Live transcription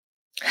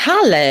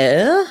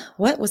Hello.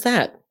 What was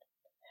that?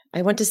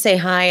 I went to say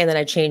hi and then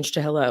I changed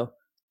to hello.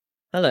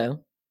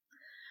 Hello.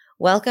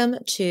 Welcome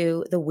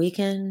to the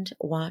Weekend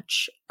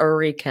Watch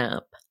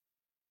Recap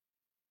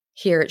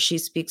here at She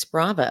Speaks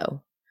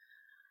Bravo.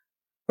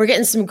 We're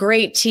getting some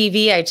great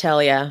TV, I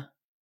tell ya.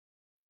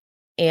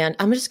 And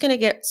I'm just going to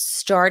get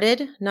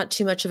started. Not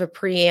too much of a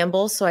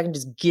preamble, so I can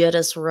just get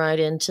us right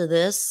into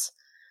this.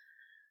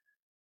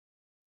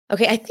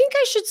 Okay, I think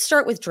I should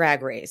start with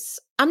Drag Race.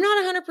 I'm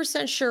not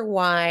 100% sure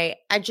why.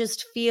 I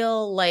just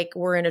feel like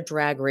we're in a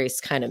drag race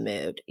kind of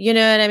mood. You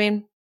know what I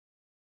mean?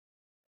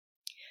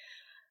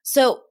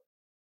 So,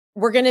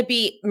 we're going to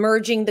be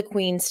merging the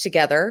queens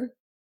together.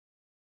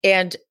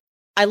 And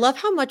I love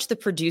how much the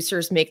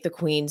producers make the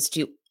queens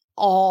do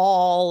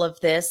all of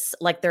this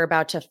like they're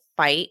about to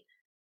fight.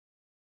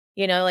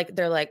 Like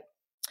they're like,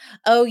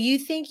 "Oh, you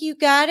think you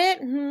got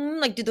it?"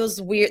 Like do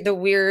the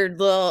weird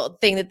little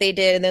thing that they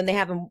did, and then they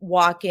have them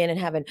walk in and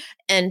have an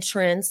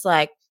entrance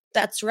like,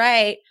 "That's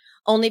right."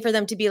 Only for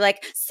them to be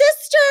like,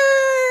 "Sister,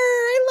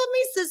 I love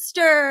my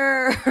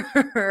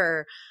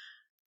sister."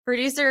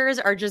 Producers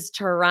are just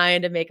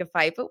trying to make a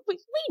fight, but we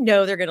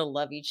know they're going to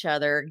love each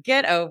other.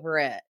 Get over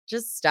it.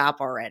 Just stop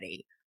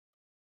already.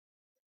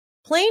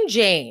 Plain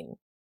Jane.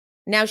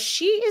 Now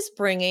she is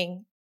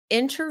bringing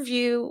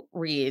interview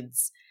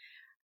reads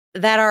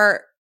that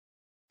are,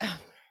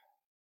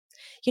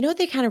 you know what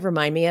they kind of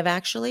remind me of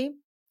actually?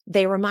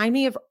 They remind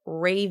me of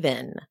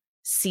Raven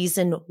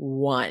season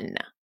 1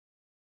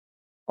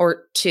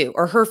 or 2,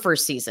 or her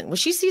first season. Was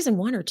she season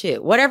 1 or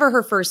 2? Whatever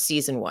her first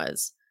season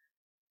was.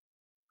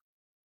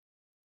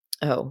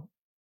 Oh,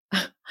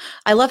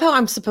 I love how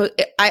I'm supposed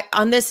I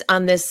on this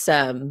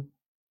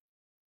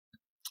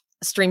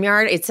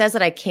StreamYard, it says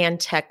that I can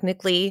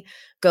technically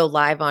go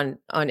live on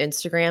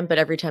Instagram, but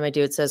every time I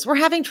do, it says we're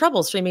having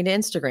trouble streaming to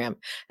Instagram.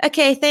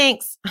 Okay,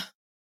 thanks.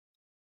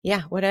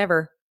 Yeah,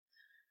 whatever.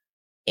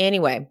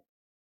 Anyway,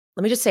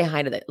 let me say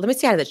hi to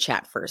the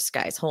chat first,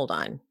 guys. Hold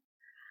on.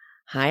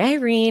 Hi,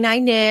 Irene. Hi,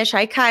 Nish.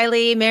 Hi,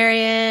 Kylie,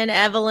 Marion,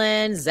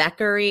 Evelyn,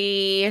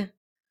 Zachary,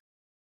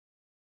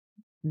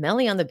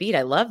 Melly on the beat.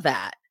 I love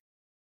that.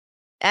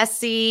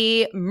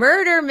 Essie,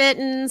 Murder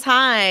Mittens.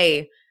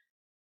 Hi.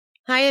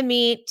 Hi,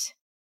 Amit.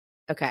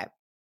 Okay.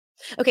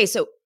 Okay,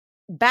 so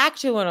back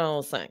to what I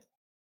was saying.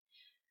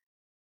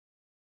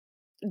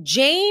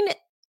 Jane,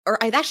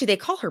 actually, they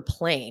call her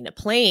Plain.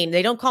 Plain.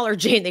 They don't call her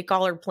Jane. They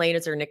call her Plain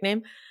as her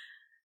nickname.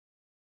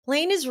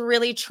 Plain is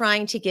really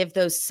trying to give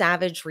those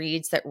savage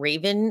reads that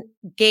Raven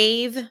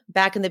gave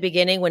back in the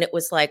beginning when it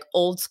was like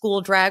old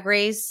school drag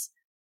race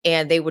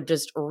and they would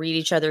just read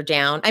each other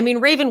down. I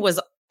mean, Raven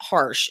was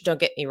harsh, don't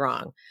get me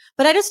wrong,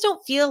 but I just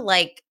don't feel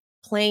like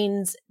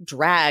Plain's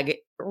drag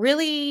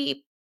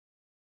really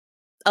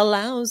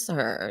allows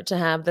her to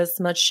have this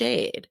much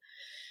shade.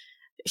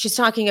 She's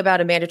talking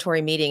about a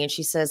mandatory meeting and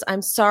she says,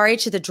 "I'm sorry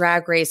to the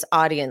drag race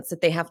audience that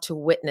they have to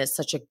witness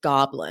such a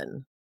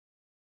goblin."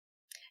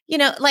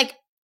 Like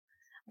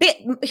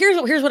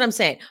here's what I'm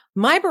saying.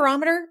 My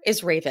barometer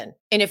is Raven.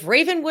 And if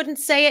Raven wouldn't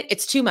say it,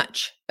 it's too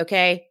much.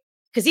 Okay.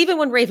 Because even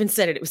when Raven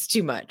said it, it was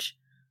too much.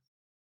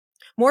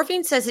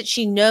 Morphine says that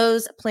she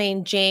knows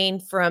Plain Jane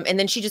from, and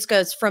then she just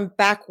goes, "From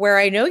back where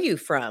I know you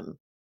from."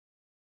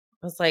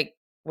 I was like,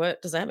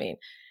 what does that mean?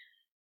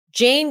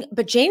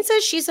 But Jane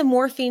says she's a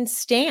Morphine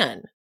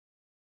stan.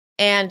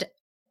 And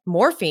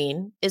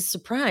Morphine is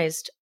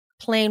surprised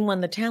Plain won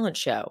the talent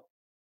show.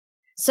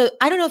 So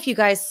I don't know if you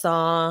guys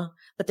saw,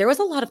 but there was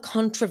a lot of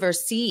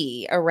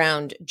controversy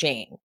around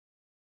Jane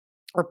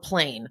or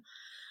Plain.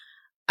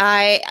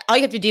 All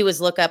you have to do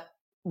is look up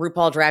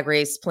RuPaul Drag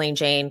Race Plain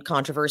Jane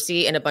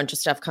controversy and a bunch of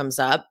stuff comes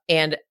up.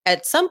 And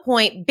at some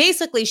point,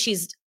 basically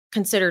she's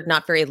considered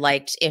not very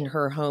liked in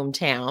her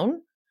hometown,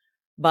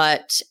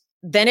 but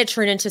then it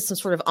turned into some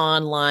sort of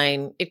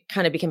online, it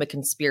kind of became a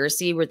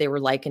conspiracy where they were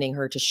likening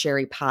her to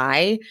Sherry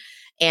Pie.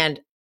 And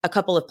a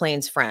couple of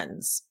Plain's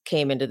friends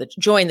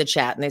joined the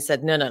chat and they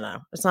said, no,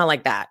 it's not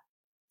like that.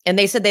 And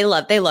they said they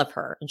love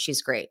her and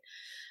she's great.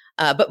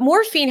 But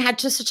Morphine had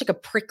just such like a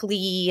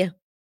prickly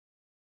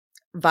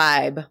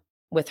vibe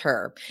with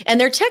her. And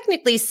they're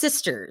technically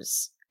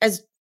sisters,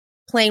 as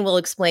Plain will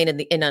explain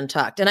in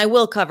Untucked. And I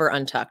will cover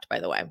Untucked,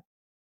 by the way.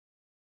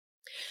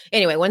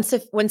 Anyway, when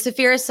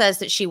Saphira says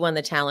that she won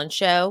the talent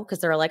show, because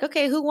they're like,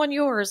 "Okay, who won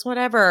yours?"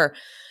 Whatever.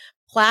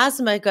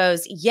 Plasma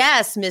goes,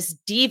 "Yes, Miss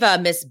Diva,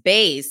 Miss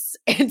Bass."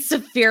 And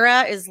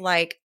Saphira is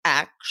like,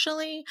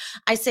 "Actually,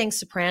 I sang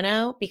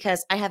soprano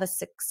because I have a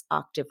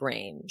 6-octave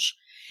range."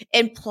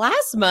 And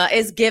Plasma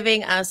is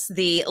giving us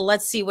the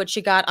 "let's see what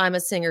you got, I'm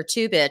a singer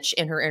too, bitch"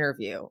 in her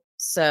interview.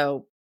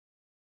 So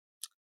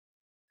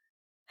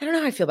I don't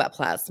know how I feel about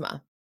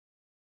Plasma.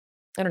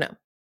 I don't know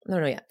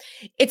yet.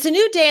 It's a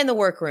new day in the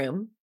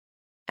workroom,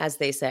 as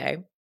they say.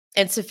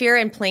 And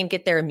Saphira and Plain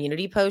get their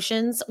immunity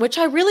potions, which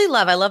I really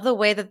love. I love the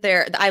way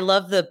that I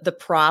love the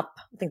prop.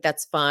 I think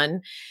that's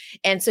fun.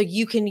 And so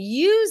you can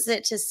use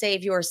it to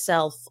save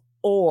yourself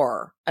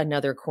or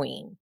another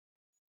queen,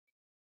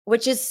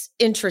 which is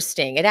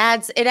interesting. It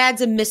adds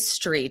a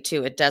mystery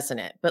to it, doesn't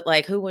it? But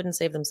like, who wouldn't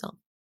save themselves?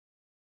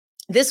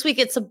 This week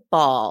it's a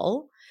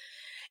ball.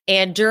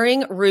 And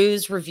during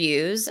Rue's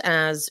reviews,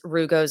 as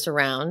Rue goes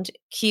around,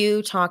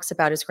 Q talks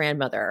about his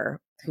grandmother,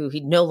 who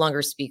he no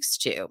longer speaks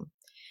to.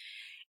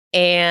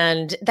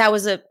 And that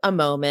was a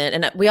moment.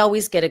 And we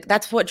always get it.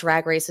 That's what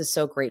Drag Race is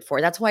so great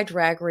for. That's why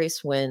Drag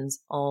Race wins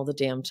all the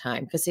damn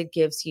time, because it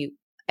gives you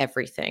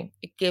everything.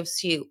 It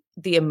gives you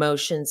the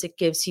emotions. It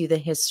gives you the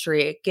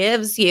history. It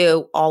gives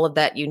you all of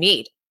that you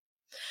need.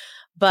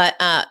 But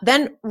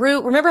then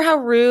Rue, remember how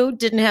Rue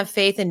didn't have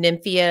faith in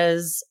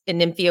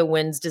Nymphia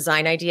Wynn's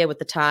design idea with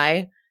the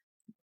tie?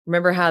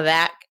 Remember how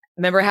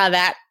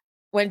that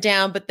went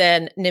down? But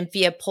then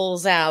Nymphia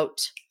pulls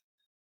out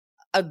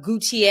a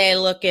Gautier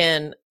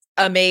looking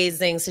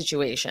amazing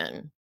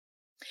situation.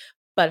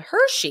 But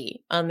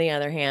Hershey, on the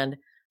other hand,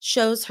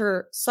 shows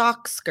her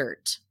sock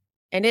skirt,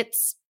 and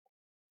it's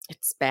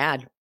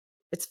bad.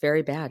 It's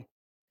very bad.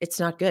 It's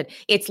not good.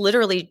 It's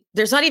literally,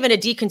 there's not even a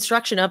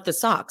deconstruction of the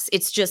socks.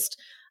 It's just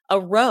a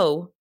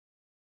row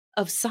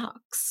of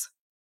socks.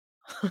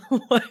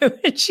 Why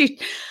would she?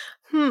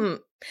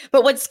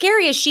 But what's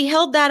scary is she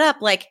held that up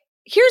like,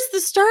 here's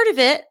the start of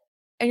it.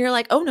 And you're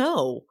like, oh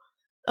no.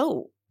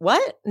 Oh,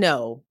 what?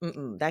 No,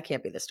 that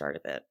can't be the start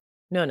of it.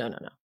 No.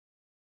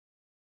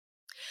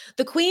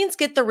 The queens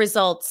get the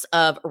results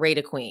of Rate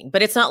a Queen,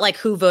 but it's not like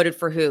who voted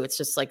for who. It's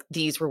just like,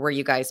 these were where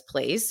you guys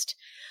placed.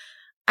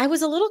 I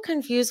was a little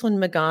confused when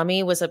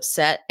Megami was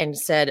upset and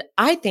said,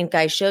 I think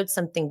I showed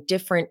something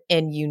different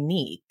and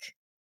unique.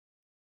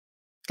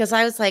 Because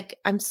I was like,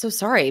 I'm so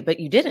sorry, but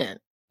you didn't.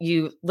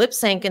 You lip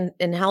sync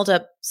and held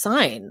up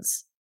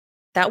signs.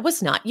 That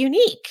was not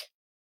unique.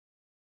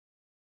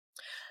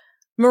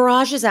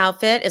 Mirage's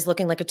outfit is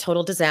looking like a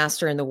total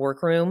disaster in the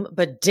workroom,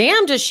 but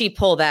damn does she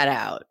pull that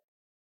out.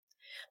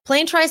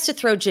 Plain tries to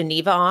throw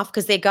Geneva off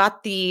because they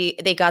got the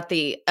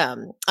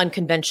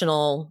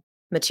unconventional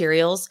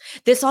materials.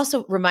 This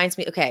also reminds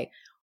me, okay,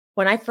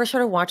 when I first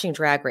started watching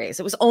Drag Race,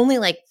 it was only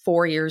like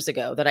 4 years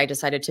ago that I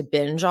decided to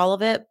binge all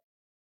of it.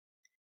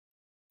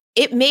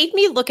 It made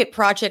me look at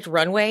Project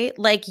Runway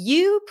like,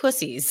 you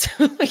pussies,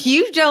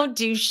 you don't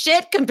do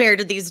shit compared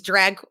to these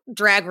drag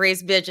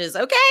race bitches,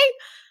 okay?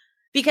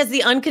 Because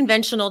the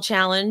unconventional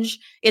challenge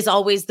is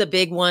always the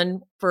big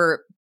one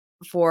for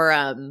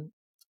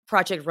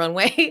Project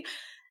Runway.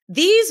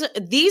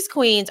 These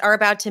queens are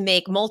about to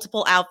make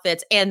multiple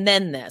outfits and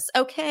then this,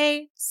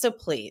 okay? So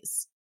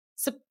please,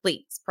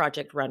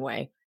 Project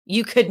Runway,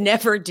 you could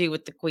never do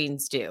what the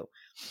queens do.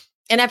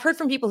 And I've heard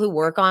from people who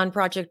work on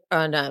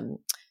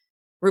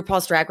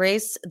RuPaul's Drag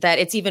Race that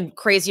it's even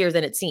crazier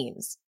than it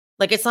seems.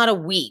 Like, it's not a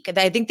week.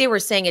 I think they were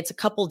saying it's a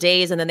couple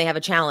days and then they have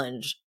a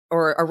challenge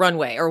or a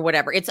runway or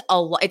whatever. It's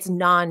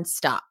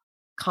nonstop,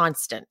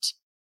 constant.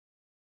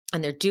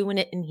 And they're doing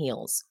it in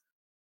heels.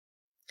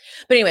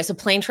 But anyway, so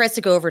Plain tries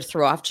to go over to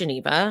throw off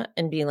Geneva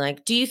and be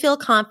like, do you feel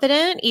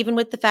confident even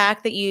with the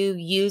fact that you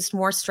used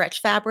more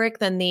stretch fabric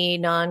than the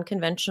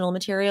non-conventional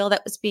material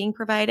that was being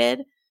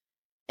provided?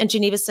 And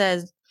Geneva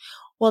says,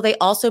 well, they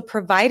also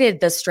provided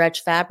the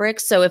stretch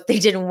fabric. So if they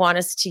didn't want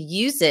us to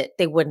use it,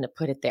 they wouldn't have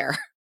put it there.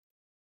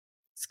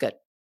 It's good.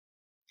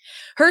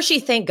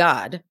 Hershey, thank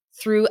God,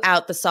 threw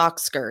out the sock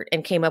skirt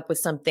and came up with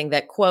something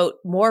that, quote,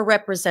 more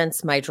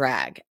represents my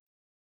drag.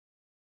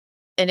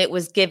 And it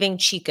was giving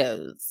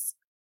Chico's.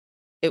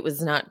 It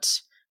was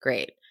not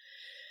great.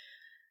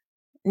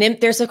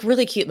 There's a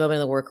really cute moment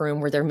in the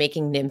workroom where they're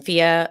making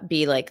Nymphia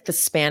be like the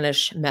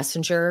Spanish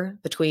messenger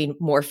between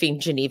Morphine,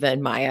 Geneva,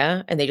 and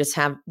Maya. And they just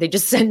send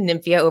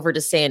Nymphia over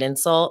to say an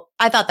insult.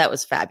 I thought that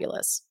was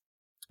fabulous.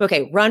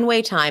 Okay,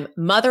 runway time,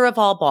 mother of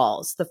all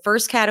balls. The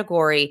first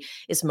category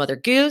is Mother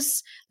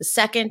Goose. The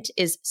second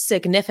is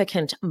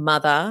Significant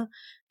Mother.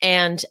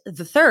 And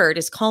the third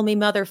is Call Me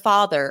Mother,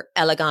 Father,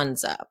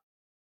 Eleganza.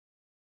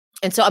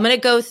 And so I'm going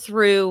to go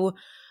through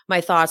my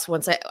thoughts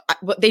once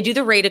they do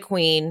the Rate a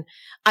Queen.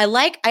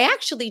 I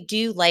actually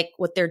do like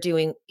what they're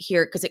doing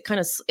here because it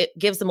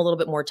gives them a little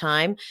bit more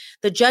time.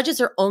 The judges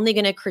are only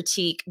going to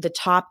critique the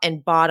top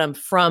and bottom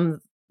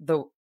from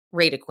the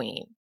Rate a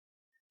Queen.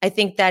 I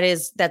think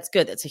that's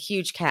good. That's a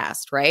huge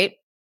cast, right?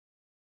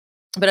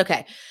 But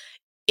okay.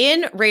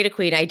 In Rate a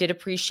Queen, I did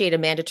appreciate a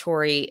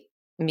mandatory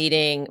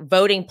meeting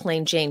voting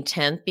Plain Jane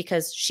 10th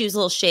because she was a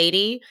little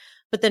shady,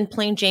 but then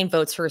Plain Jane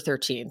votes her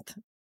 13th.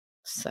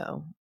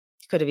 So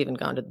could have even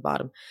gone to the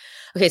bottom.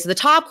 Okay, so the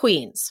top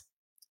queens,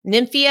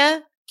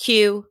 Nymphia,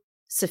 Q,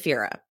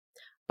 Saphira.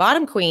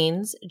 Bottom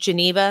queens,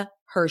 Geneva,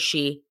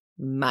 Hershey,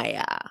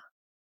 Maya.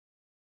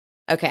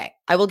 Okay,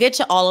 I will get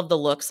to all of the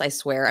looks, I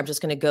swear. I'm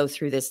just going to go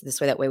through this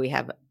way. That way we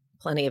have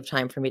plenty of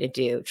time for me to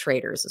do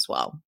Traitors as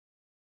well.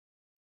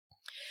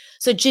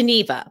 So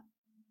Geneva.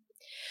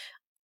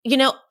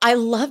 I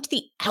loved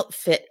the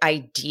outfit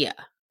idea.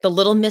 The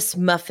Little Miss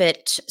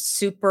Muffet,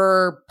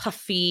 super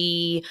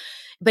puffy,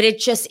 but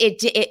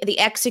the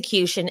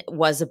execution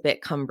was a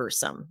bit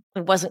cumbersome.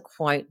 It wasn't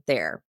quite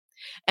there.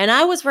 And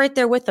I was right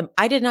there with them.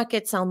 I did not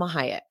get Salma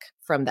Hayek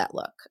from that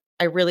look.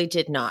 I really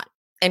did not.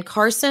 And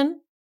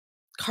Carson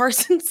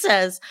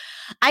says,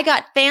 I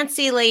got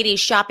fancy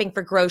ladies shopping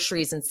for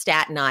groceries in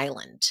Staten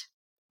Island.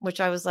 which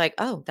I was like,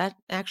 oh, that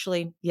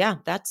actually, yeah,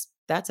 that's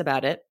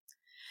about it.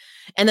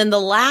 And then the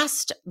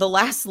last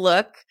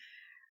look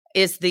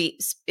is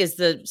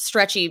the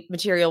stretchy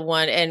material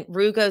one. And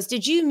Rue goes,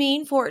 did you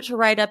mean for it to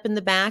write up in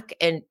the back?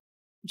 And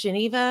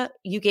Geneva,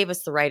 you gave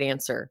us the right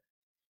answer.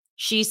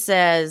 She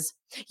says,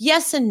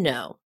 yes and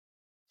no.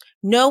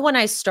 No when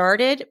I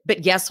started,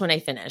 but yes when I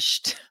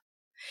finished.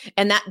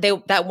 And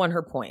that won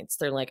her points.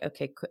 They're like,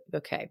 okay,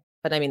 okay.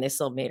 But I mean, they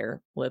still made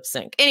her lip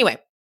sync. Anyway,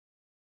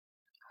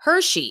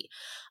 Hershey.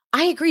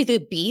 I agree.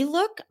 The B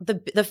look,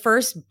 the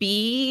first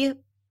B,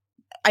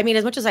 I mean,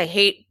 as much as I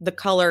hate the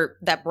color,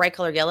 that bright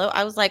color yellow,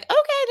 I was like,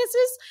 okay,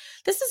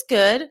 this is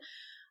good.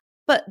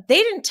 But they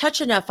didn't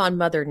touch enough on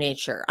Mother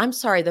Nature. I'm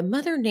sorry, the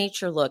Mother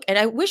Nature look. And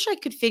I wish I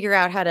could figure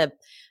out how to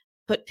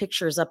put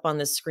pictures up on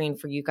the screen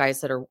for you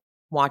guys that are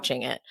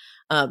watching it.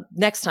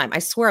 Next time, I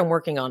swear I'm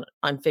working on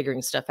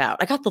figuring stuff out.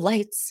 I got the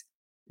lights.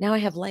 Now I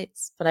have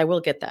lights, but I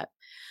will get that.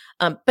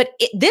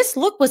 This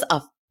look was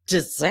a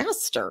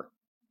disaster.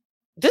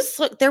 This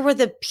look, there were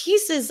the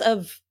pieces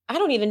of, I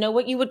don't even know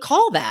what you would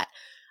call that.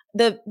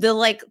 The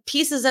like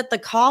pieces at the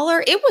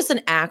collar, it was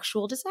an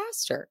actual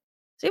disaster.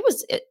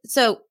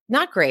 So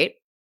not great.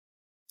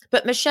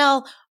 But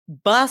Michelle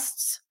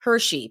busts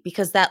Hershey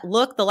because that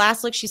look, the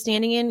last look she's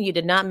standing in, you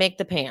did not make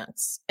the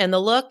pants. And the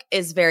look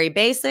is very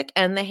basic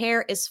and the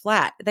hair is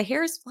flat. The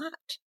hair is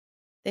flat.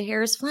 The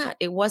hair is flat.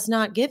 It was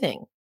not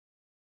giving.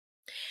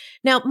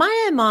 Now, Maya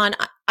Iman,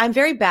 I'm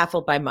very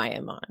baffled by Maya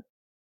Iman.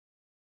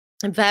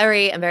 I'm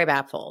very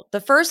baffled.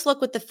 The first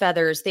look with the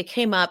feathers,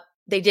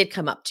 they did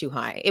come up too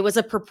high. It was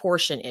a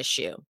proportion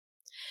issue.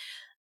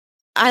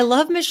 I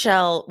love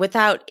Michelle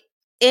without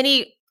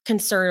any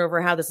concern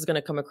over how this is going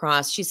to come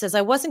across. She says,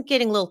 I wasn't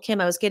getting Lil'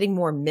 Kim, I was getting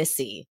more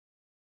Missy.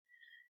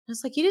 I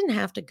was like, you didn't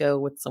have to go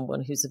with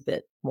someone who's a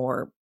bit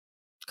more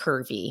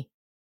curvy,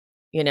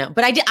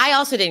 But I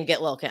also didn't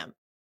get Lil' Kim.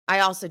 I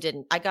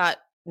got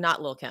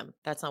not Lil' Kim.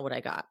 That's not what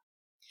I got.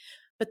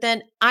 But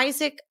then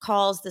Isaac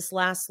calls this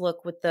last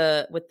look with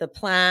the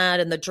plaid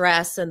and the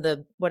dress and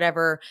the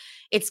whatever,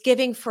 it's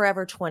giving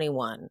Forever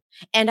 21.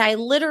 And I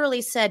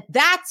literally said,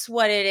 that's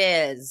what it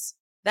is.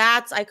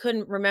 I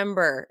couldn't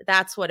remember.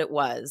 That's what it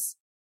was.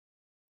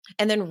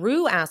 And then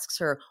Rue asks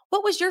her,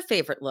 what was your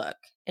favorite look?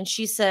 And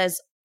she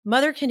says,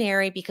 Mother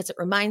Canary, because it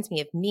reminds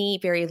me of me,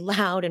 very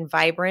loud and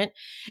vibrant.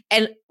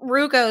 And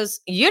Rue goes,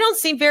 you don't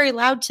seem very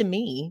loud to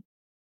me.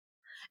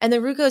 And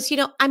then Rue goes,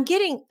 I'm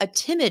getting a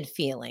timid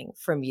feeling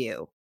from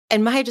you.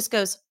 And Maya just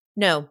goes,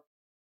 no.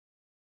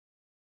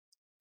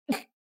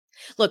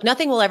 Look,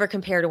 nothing will ever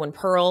compare to when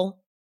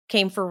Pearl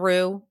came for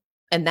Rue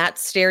and that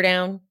stare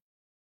down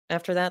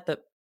after that, the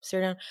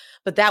stare down.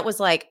 But that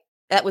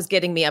was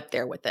getting me up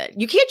there with it.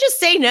 You can't just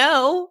say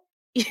no.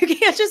 You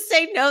can't just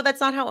say no. That's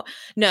not how,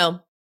 no.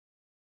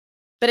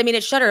 But I mean,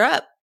 it shut her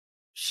up.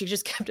 She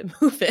just kept it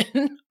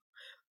moving.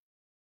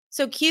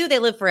 So Q, they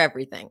live for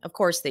everything. Of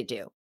course they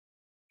do.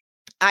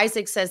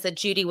 Isaac says that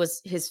Judy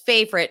was his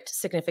favorite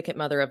significant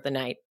mother of the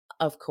night,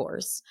 of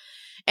course.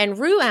 And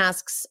Rue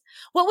asks,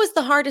 what was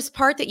the hardest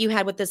part that you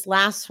had with this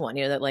last one?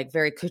 That like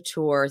very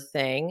couture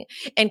thing.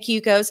 And Q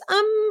goes,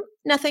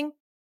 nothing.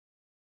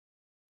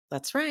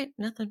 That's right.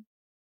 Nothing.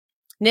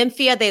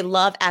 Nymphia, they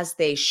love as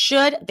they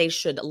should. They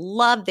should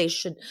love. They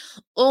should.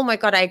 Oh my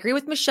God. I agree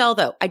with Michelle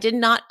though. I did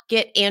not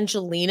get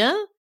Angelina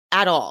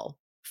at all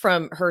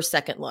from her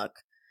second look,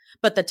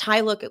 but the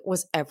tie look, it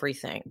was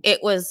everything.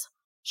 It was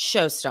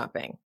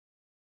show-stopping.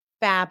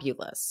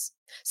 Fabulous.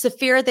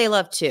 Saphira, they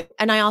love too.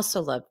 And I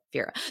also love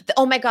Saphira.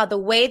 Oh my God, the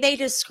way they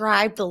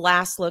described the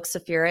last look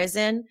Saphira is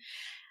in.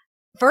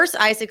 First,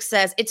 Isaac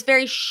says, it's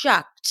very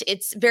shucked.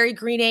 It's very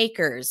Green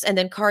Acres. And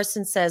then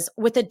Carson says,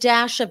 with a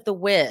dash of the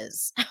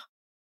whiz.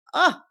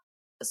 Oh,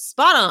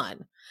 spot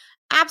on.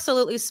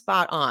 Absolutely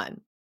spot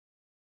on.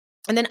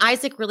 And then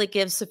Isaac really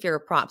gives Saphira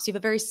props. You have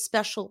a very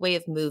special way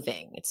of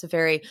moving. It's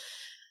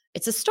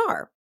a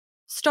star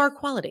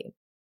quality.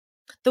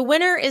 The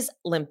winner is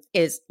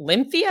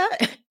Nymphia,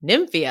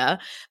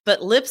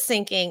 but lip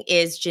syncing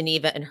is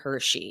Geneva and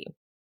Hershey.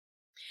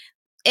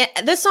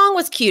 The song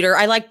was cuter.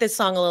 I like this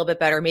song a little bit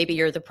better. Maybe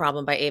You're the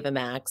Problem by Ava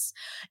Max.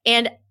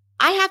 And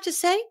I have to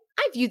say,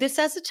 I view this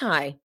as a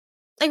tie.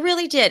 I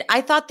really did.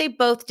 I thought they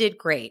both did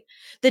great.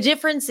 The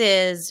difference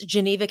is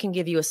Geneva can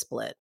give you a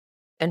split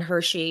and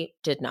Hershey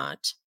did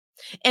not.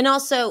 And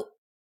also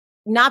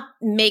not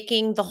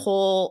making the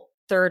whole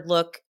third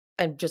look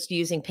and just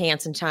using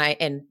pants and tie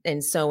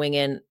and sewing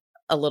in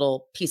a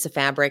little piece of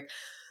fabric.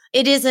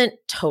 It isn't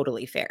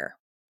totally fair.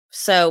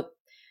 So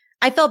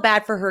I felt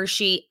bad for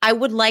Hershey. I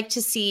would like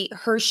to see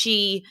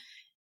Hershey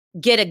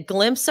get a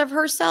glimpse of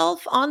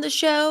herself on the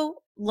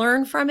show,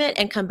 learn from it,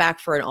 and come back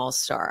for an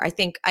all-star. I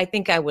think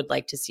I would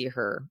like to see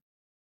her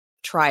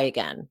try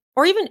again.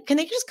 Or even, can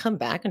they just come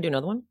back and do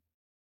another one?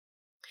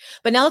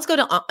 But now let's go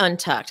to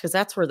Untucked, because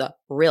that's where the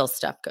real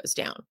stuff goes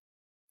down.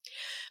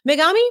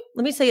 Megami,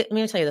 let me tell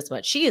you this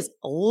much. She is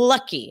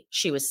lucky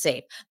she was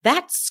safe.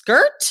 That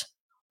skirt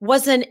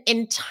was an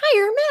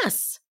entire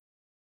mess.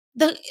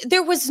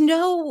 There was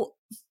no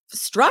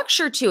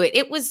structure to it.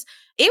 It was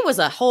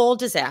a whole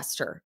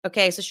disaster.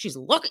 Okay, so she's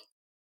lucky.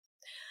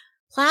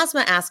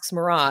 Plasma asks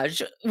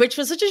Mirage, which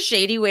was such a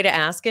shady way to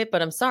ask it,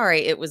 but I'm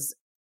sorry, it was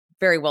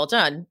very well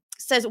done.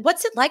 Says,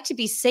 what's it like to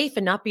be safe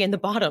and not be in the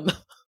bottom?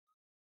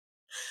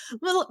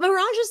 Well,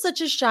 Mirage is such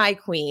a shy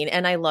queen,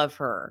 and I love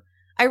her.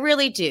 I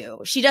really do.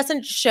 She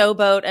doesn't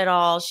showboat at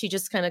all. She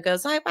just kind of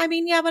goes, I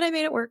mean, yeah, but I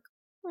made it work.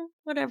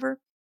 Whatever.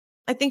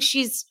 I think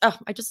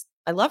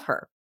I love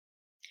her.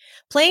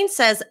 Plain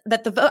says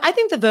that I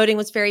think the voting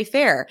was very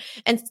fair.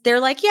 And they're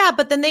like, yeah,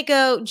 but then they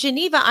go,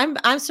 Geneva,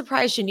 I'm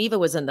surprised Geneva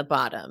was in the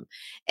bottom.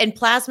 And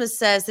Plasma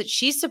says that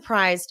she's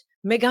surprised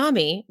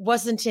Megami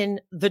wasn't in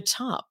the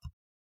top.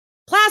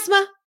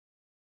 Plasma,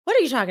 what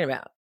are you talking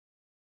about?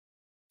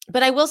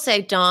 But I will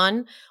say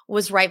Dawn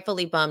was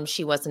rightfully bummed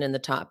she wasn't in the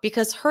top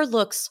because her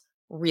looks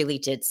really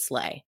did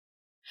slay.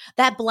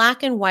 That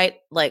black and white,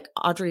 like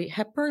Audrey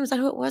Hepburn, was that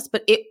who it was?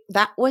 But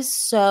that was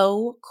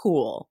so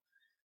cool.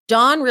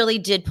 Dawn really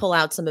did pull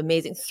out some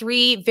amazing,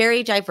 3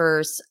 very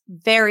diverse,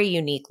 very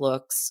unique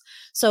looks.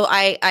 So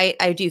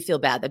I do feel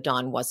bad that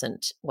Dawn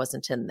wasn't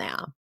in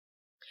there.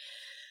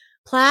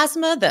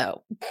 Plasma,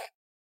 though,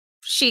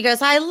 she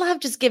goes, I love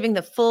just giving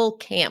the full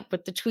camp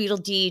with the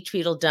Tweedledee,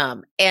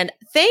 Tweedledum. And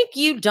thank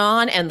you,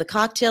 Dawn, and the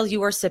cocktail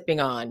you are sipping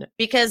on,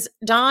 because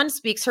Dawn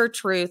speaks her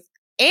truth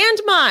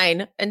and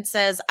mine and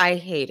says, I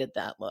hated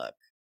that look.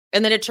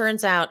 And then it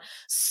turns out,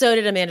 so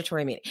did a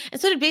mandatory meeting. And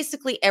so did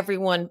basically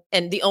everyone.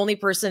 And the only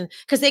person,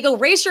 because they go,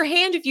 raise your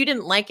hand if you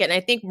didn't like it. And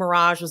I think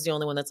Mirage was the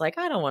only one that's like,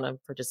 I don't want to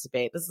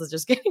participate. This is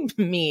just getting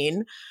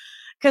mean.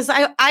 Because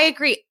I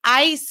agree.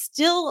 I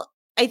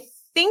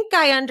think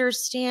I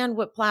understand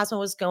what Plasma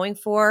was going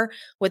for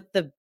with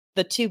the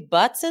 2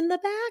 butts in the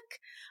back,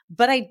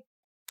 but I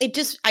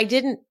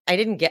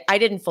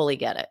didn't fully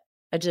get it.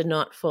 I did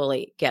not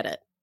fully get it.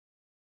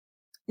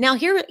 Now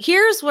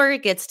here's where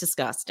it gets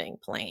disgusting.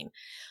 Plain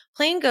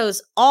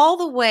goes all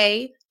the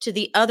way to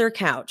the other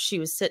couch. She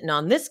was sitting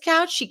on this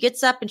couch. She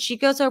gets up and she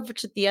goes over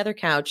to the other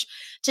couch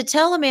to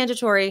tell a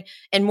mandatory,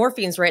 and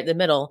Morphine's right in the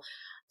middle.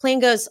 Plain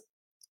goes,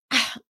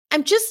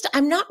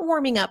 I'm not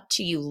warming up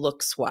to you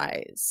looks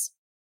wise.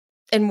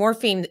 And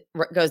Morphine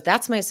goes,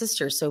 that's my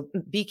sister, so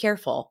be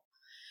careful.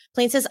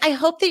 Plain says, I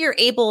hope that you're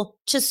able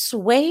to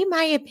sway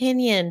my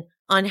opinion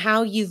on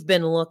how you've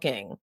been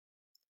looking,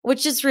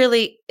 which is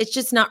it's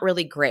just not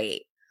really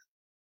great.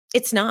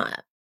 It's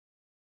not.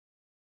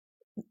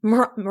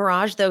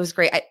 Mirage, though, was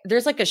great.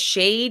 There's like a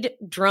shade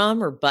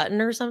drum or button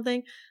or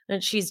something,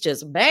 and she's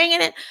just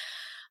banging it.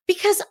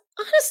 Because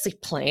honestly,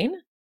 Plain,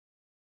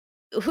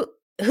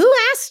 who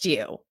asked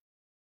you?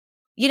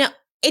 You know,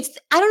 I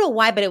don't know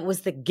why, but it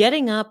was the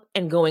getting up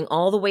and going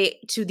all the way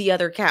to the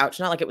other couch.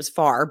 Not like it was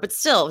far, but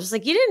still, just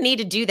like you didn't need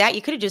to do that.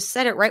 You could have just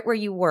said it right where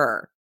you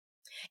were.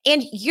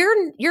 And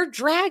your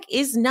drag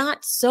is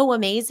not so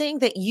amazing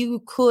that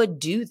you could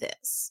do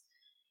this.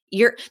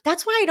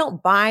 That's why I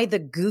don't buy the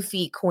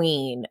goofy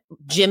queen,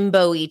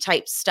 Jimbo-y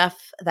type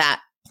stuff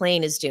that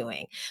Plain is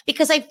doing.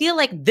 Because I feel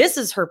like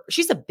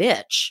she's a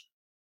bitch.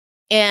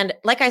 And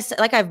like I said,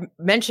 like I've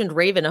mentioned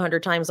Raven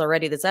 100 times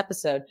already this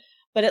episode,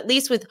 but at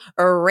least with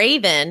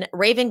Raven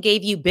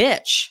gave you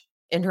bitch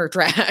in her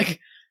drag.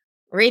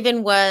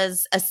 Raven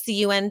was a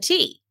CUNT.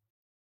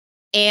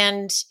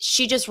 And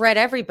she just read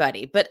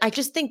everybody. But I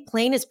just think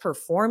Plain is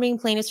performing.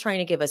 Plain is trying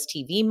to give us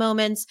TV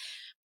moments.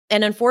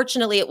 And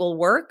unfortunately, it will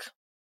work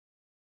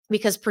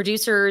because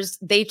producers,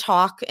 they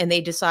talk and they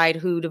decide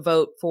who to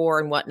vote for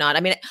and whatnot. I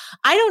mean,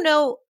 I don't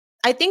know.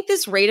 I think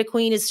this Rada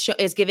Queen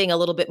is giving a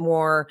little bit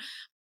more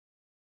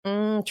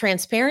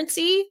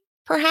transparency,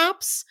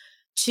 perhaps,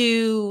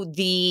 to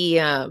the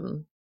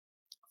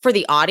for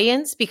the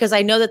audience, because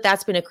I know that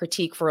that's been a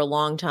critique for a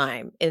long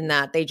time, in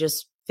that they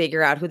just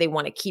figure out who they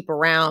want to keep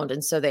around,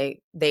 and so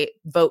they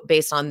vote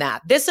based on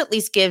that. This at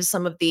least gives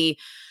some of the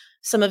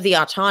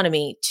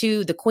autonomy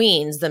to the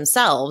queens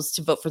themselves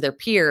to vote for their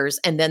peers,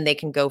 and then they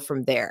can go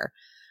from there.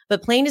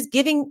 But Plain is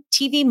giving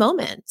TV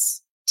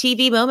moments,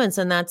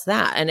 and that's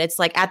that. And it's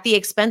like at the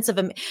expense of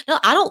no,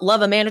 I don't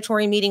love a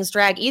mandatory meetings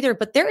drag either,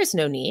 but there is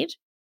no need.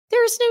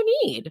 There is no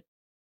need.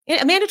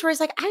 A mandatory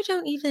is like, I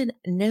don't even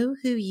know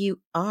who you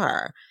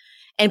are.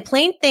 And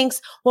Plain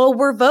thinks, well,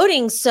 we're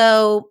voting,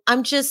 so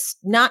I'm just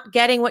not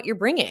getting what you're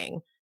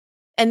bringing.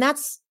 And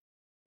that's,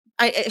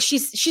 she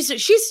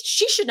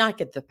should not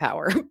get the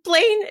power.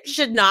 Plain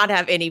should not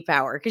have any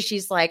power, because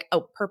she's like,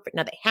 oh, perfect.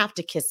 Now they have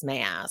to kiss my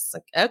ass.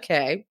 Like,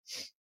 okay,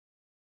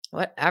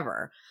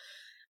 whatever.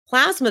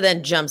 Plasma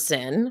then jumps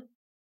in.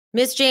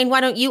 Miss Jane, why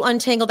don't you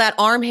untangle that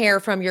arm hair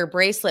from your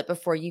bracelet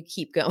before you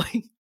keep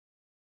going?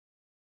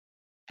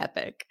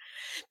 Epic.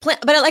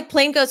 But like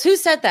Plain goes, who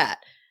said that?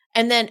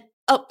 And then,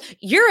 oh,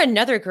 you're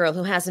another girl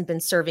who hasn't been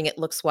serving it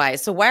looks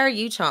wise. So why are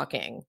you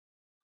talking?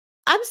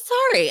 I'm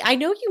sorry. I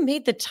know you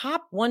made the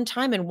top one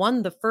time and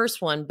won the first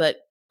one,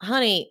 but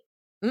honey,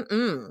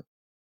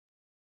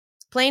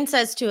 Plain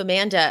says to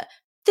Amanda,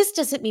 this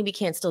doesn't mean we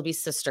can't still be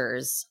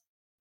sisters.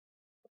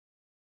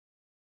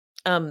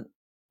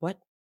 What?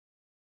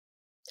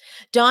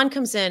 Dawn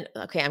comes in.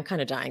 Okay, I'm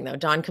kind of dying though.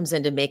 Dawn comes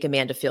in to make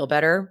Amanda feel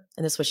better.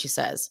 And this is what she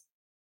says.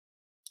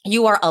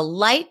 You are a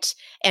light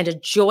and a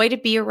joy to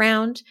be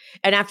around.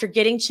 And after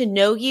getting to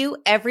know you,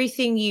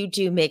 everything you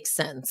do makes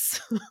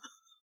sense.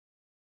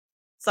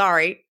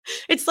 Sorry.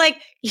 It's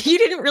like you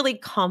didn't really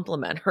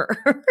compliment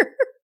her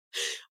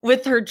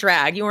with her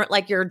drag. You weren't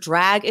like, your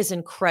drag is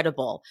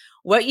incredible.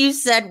 What you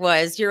said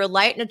was, you're a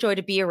light and a joy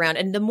to be around.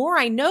 And the more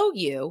I know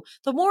you,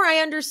 the more I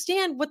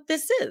understand what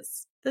this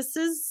is. This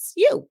is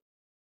you.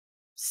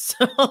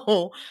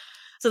 So,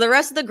 so the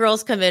rest of the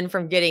girls come in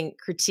from getting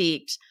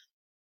critiqued.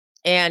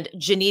 And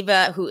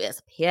Geneva, who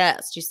is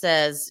pissed, she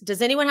says,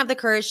 does anyone have the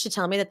courage to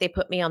tell me that they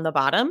put me on the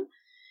bottom?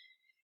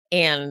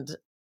 And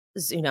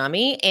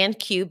Tsunami and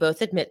Q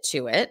both admit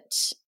to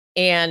it.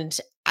 And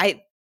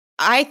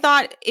I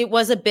thought it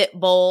was a bit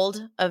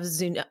bold of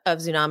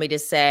Tsunami to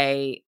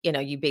say, you know,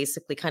 you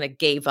basically kind of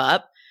gave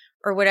up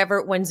or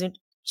whatever, when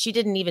she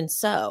didn't even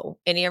sew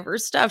any of her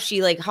stuff.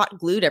 She like hot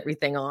glued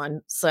everything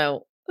on.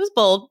 So it was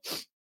bold.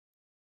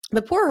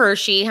 But poor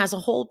Hershey has a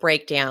whole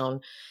breakdown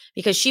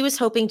because she was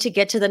hoping to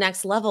get to the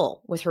next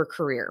level with her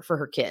career for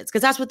her kids.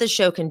 Because that's what this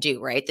show can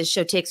do, right? This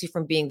show takes you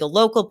from being the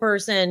local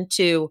person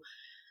to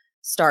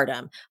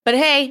stardom. But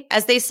hey,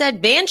 as they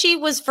said, Vanjie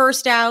was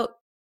first out.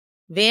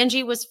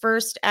 Vanjie was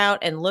first out.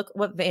 And look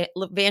what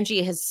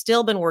Vanjie has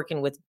still been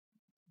working with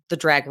the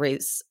Drag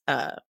Race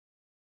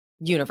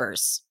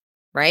universe,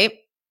 right?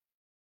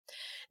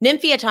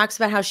 Nymphia talks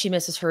about how she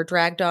misses her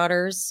drag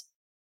daughters.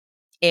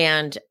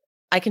 And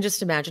I can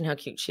just imagine how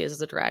cute she is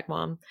as a drag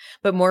mom.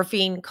 But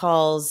Morphine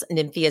calls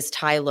Nymphia's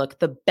tie look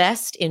the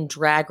best in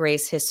Drag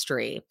Race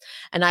history.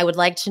 And I would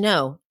like to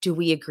know, do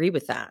we agree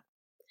with that?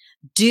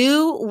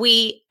 Do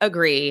we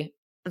agree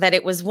that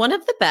it was one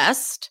of the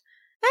best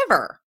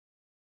ever?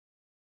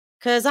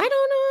 Because I don't know.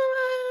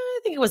 I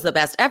think it was the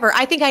best ever.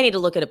 I think I need to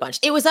look at a bunch.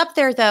 It was up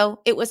there, though.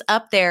 It was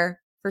up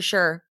there for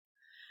sure.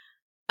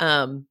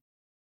 Oh,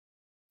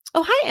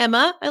 hi,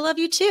 Emma. I love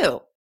you,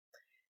 too.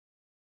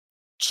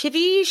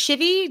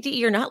 Shivy,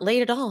 you're not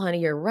late at all, honey.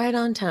 You're right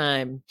on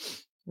time.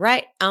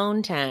 Right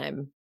on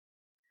time.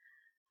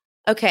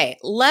 Okay,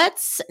 let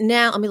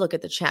me look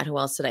at the chat. Who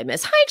else did I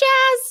miss? Hi,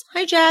 Jazz.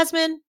 Hi,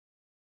 Jasmine.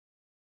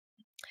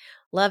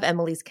 Love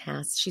Emily's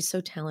cast. She's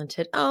so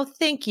talented. Oh,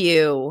 thank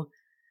you.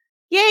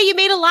 Yay, you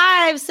made a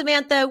live,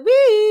 Samantha.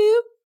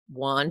 Woo!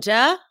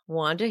 Wanda,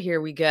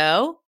 here we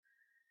go.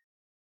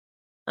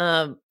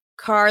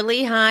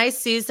 Carly, hi.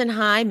 Susan,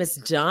 hi. Miss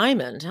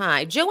Diamond,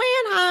 hi. Joanne,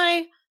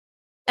 hi.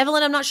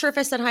 Evelyn, I'm not sure if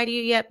I said hi to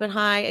you yet, but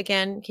hi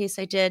again, in case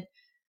I did.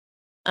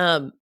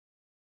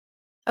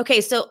 Okay,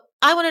 so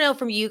I want to know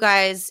from you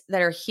guys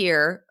that are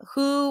here,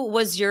 who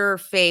was your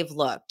fave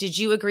look? Did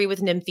you agree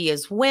with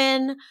Nymphia's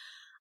win?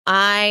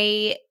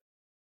 I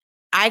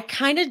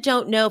kind of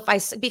don't know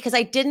because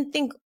I didn't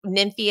think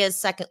Nymphia's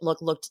second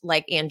look looked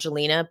like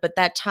Angelina, but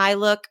that tie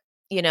look,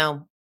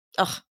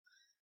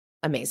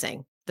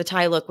 amazing. The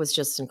tie look was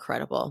just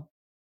incredible.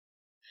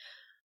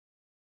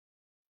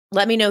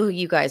 Let me know who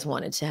you guys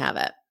wanted to have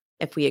it,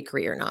 if we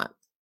agree or not.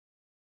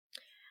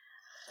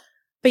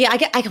 But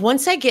yeah,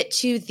 once I get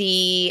to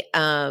the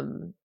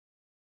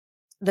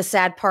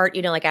sad part,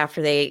 like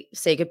after they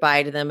say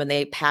goodbye to them and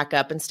they pack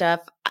up and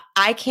stuff,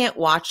 I can't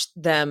watch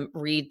them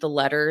read the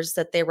letters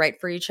that they write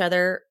for each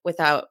other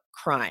without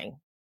crying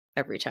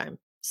every time.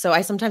 So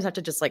I sometimes have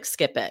to just like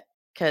skip it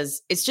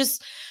because it's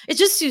just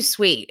too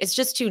sweet. It's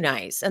just too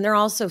nice. And they're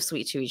all so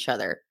sweet to each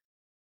other.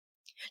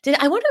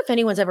 I wonder if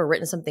anyone's ever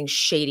written something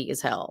shady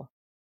as hell.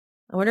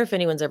 I wonder if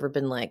anyone's ever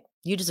been like,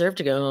 you deserve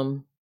to go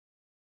home.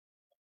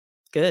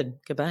 Good.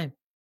 Goodbye.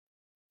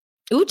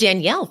 Ooh,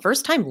 Danielle,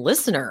 first time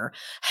listener.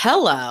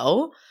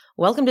 Hello.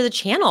 Welcome to the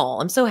channel.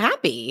 I'm so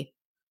happy.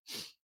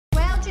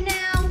 Well,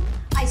 Janelle,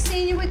 I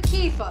seen you with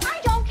Kiefer.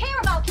 I don't care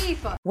about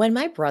Kiefer. When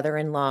my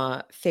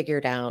brother-in-law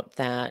figured out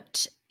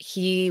that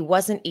he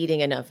wasn't eating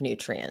enough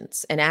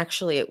nutrients, and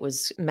actually it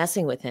was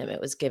messing with him, it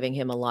was giving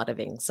him a lot of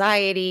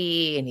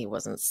anxiety and he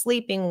wasn't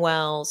sleeping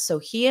well. So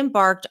he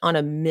embarked on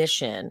a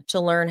mission to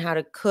learn how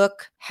to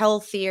cook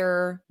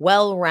healthier,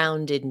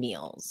 well-rounded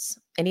meals.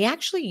 And he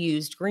actually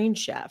used Green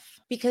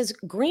Chef because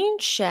Green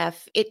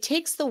Chef, it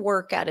takes the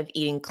work out of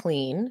eating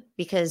clean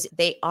because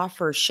they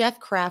offer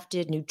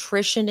chef-crafted,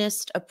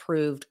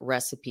 nutritionist-approved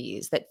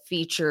recipes that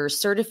feature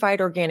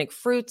certified organic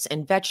fruits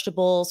and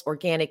vegetables,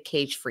 organic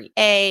cage-free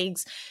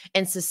eggs,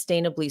 and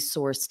sustainably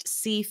sourced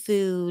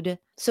seafood.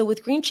 So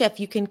with Green Chef,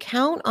 you can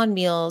count on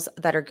meals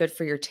that are good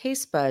for your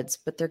taste buds,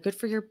 but they're good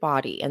for your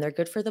body and they're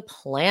good for the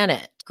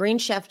planet. Green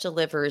Chef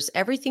delivers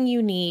everything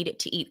you need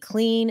to eat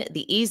clean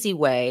the easy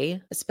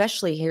way,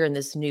 especially here in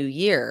this new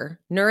year.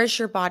 Nourish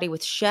your body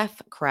with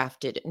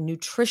chef-crafted,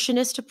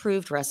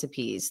 nutritionist-approved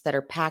recipes that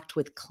are packed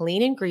with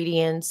clean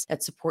ingredients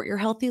that support your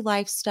healthy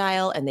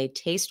lifestyle, and they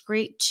taste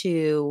great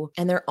too.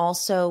 And they're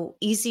also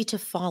easy to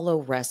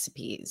follow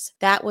recipes.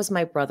 That was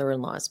my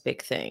brother-in-law's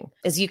big thing,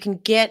 is you can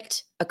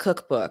get a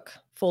cookbook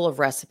full of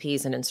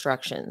recipes and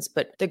instructions,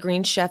 but the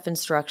Green Chef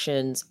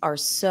instructions are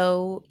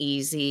so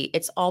easy.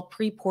 It's all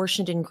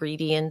pre-portioned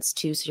ingredients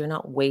too, so you're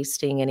not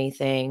wasting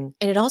anything.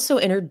 And it also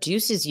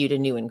introduces you to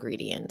new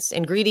ingredients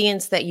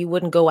that you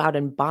wouldn't go out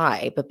and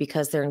buy, but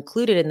because they're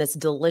included in this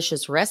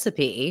delicious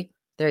recipe,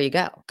 There you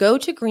go. Go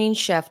to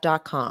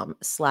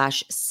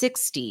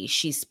greenchef.com/60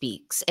 she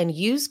speaks and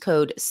use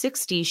code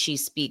 60 she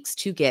speaks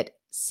to get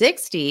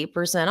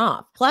 60%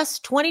 off plus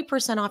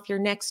 20% off your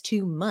next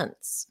 2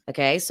 months.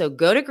 Okay. So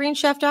go to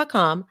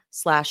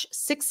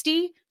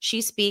greenchef.com/60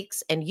 she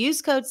speaks and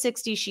use code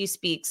 60 she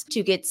speaks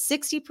to get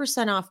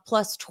 60% off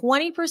plus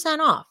 20%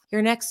 off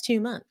your next 2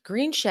 months.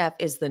 Green Chef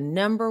is the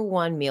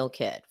 #1 meal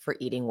kit for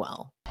eating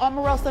well.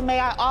 Omarosa, may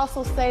I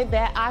also say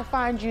that I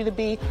find you to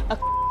be a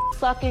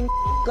sucking,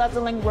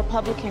 guzzling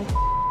Republican.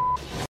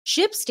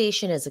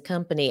 ShipStation is a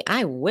company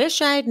I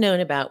wish I had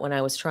known about when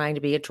I was trying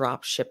to be a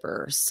drop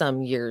shipper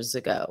some years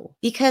ago,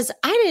 because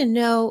I didn't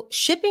know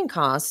shipping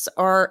costs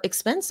are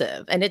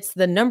expensive. And it's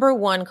the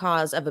 #1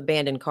 cause of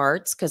abandoned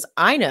carts, because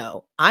I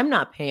know I'm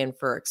not paying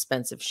for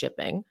expensive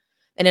shipping.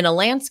 And in a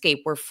landscape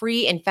where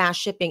free and fast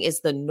shipping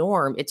is the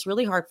norm, it's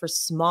really hard for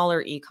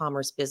smaller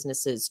e-commerce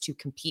businesses to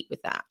compete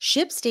with that.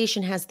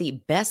 ShipStation has the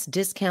best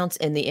discounts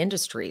in the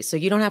industry, so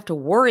you don't have to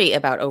worry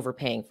about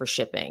overpaying for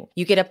shipping.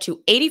 You get up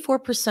to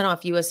 84%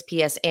 off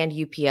USPS and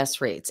UPS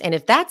rates. And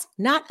if that's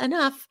not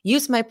enough,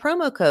 use my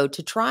promo code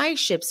to try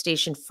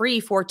ShipStation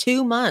free for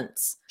 2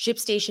 months.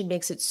 ShipStation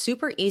makes it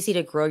super easy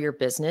to grow your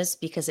business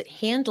because it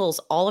handles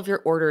all of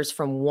your orders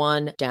from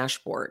one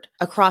dashboard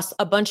across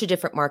a bunch of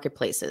different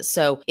marketplaces.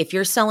 So if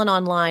you're selling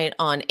online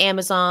on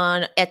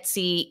Amazon,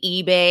 Etsy,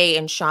 eBay,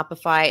 and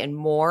Shopify and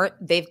more,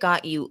 they've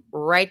got you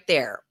right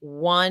there.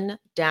 One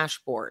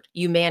dashboard.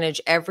 You manage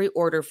every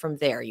order from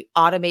there. You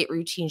automate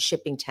routine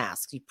shipping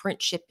tasks. You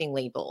print shipping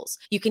labels.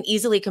 You can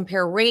easily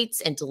compare rates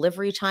and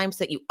delivery times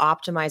so that you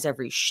optimize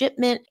every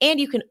shipment,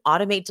 and you can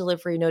automate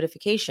delivery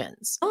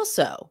notifications.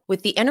 Also,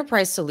 with the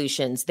enterprise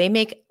solutions, they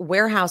make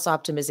warehouse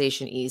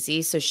optimization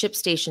easy, so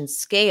ShipStation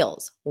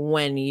scales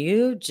when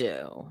you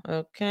do.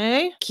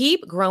 Okay?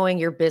 Keep growing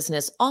your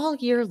business all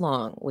year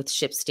long with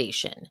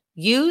ShipStation.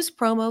 Use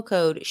promo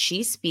code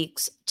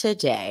SheSpeaks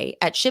today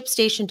at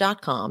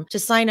ShipStation.com to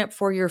sign up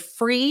for your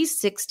free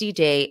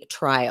 60-day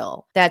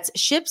trial. That's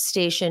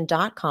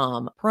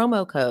ShipStation.com,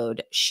 promo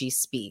code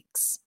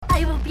SheSpeaks.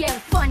 I will be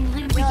having fun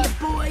living with your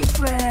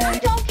boyfriend. I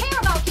don't care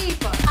about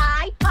Kiefer.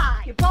 High.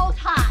 You're both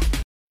high.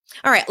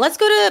 All right, let's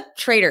go to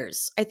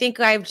Traitors. I think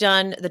I've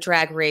done the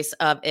drag race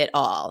of it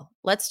all.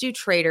 Let's do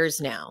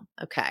Traitors now.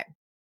 Okay. Let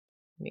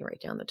me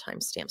write down the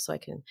timestamp so I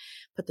can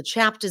put the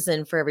chapters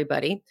in for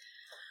everybody.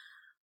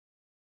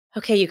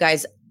 Okay, you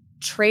guys,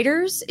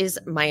 Traitors is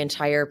my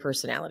entire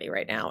personality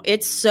right now.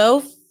 It's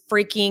so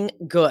freaking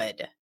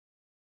good.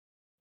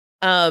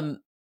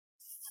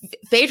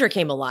 Phaedra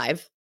came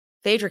alive.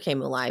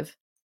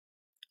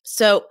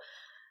 So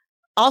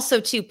also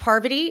too,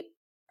 Parvati,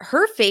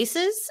 her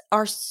faces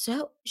are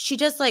so, she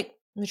does like,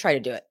 let me try to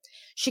do it.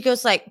 She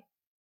goes like,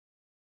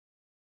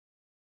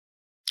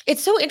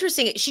 it's so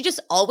interesting. She just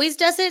always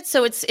does it.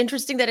 So it's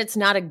interesting that it's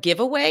not a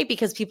giveaway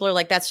because people are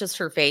like, that's just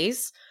her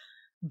face.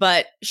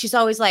 But she's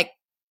always like,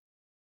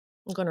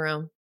 going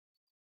around,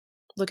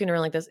 looking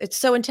around like this. It's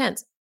so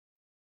intense.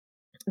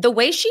 The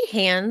way she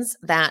hands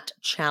that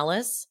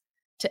chalice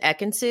to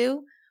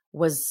Ekansu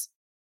was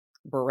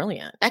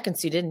brilliant.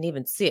 Ekansu didn't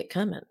even see it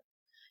coming.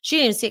 She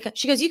didn't even see it.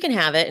 She goes, you can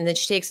have it. And then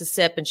she takes a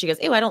sip and she goes,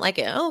 ew, I don't like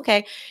it. Oh,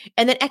 okay.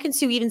 And then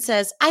Ekansu even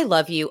says, I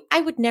love you.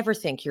 I would never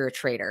think you're a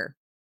traitor.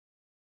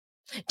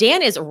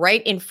 Dan is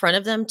right in front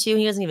of them too.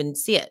 He doesn't even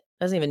see it.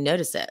 Doesn't even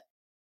notice it.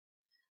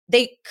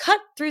 They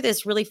cut through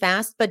this really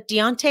fast, but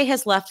Deontay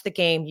has left the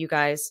game, you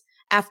guys,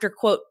 after,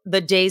 quote,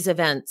 the day's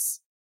events.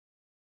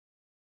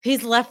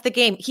 He's left the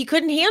game. He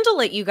couldn't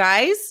handle it, you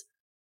guys.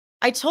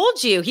 I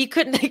told you he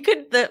couldn't.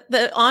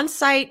 The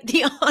on-site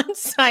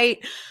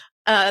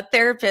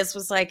therapist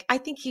was like, I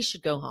think he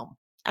should go home.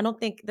 I don't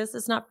think this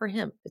is not for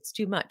him. It's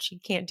too much. He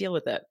can't deal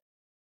with it.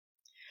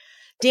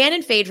 Dan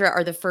and Phaedra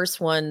are the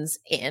first ones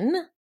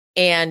in,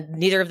 and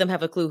neither of them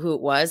have a clue who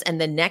it was.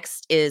 And the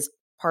next is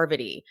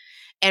Parvati.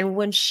 And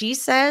when she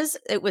says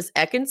it was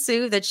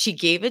Ekansu that she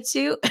gave it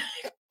to,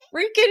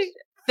 freaking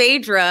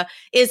Phaedra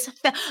is,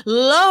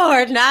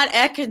 Lord, not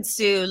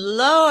Ekansu.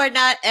 Lord,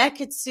 not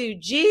Ekansu.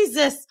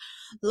 Jesus,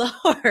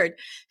 Lord.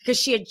 Because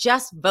she had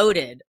just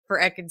voted for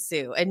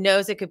Ekansu and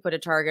knows it could put a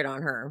target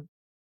on her.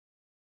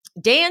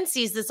 Dan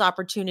sees this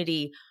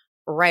opportunity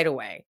right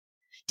away.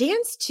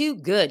 Dan's too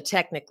good,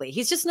 technically.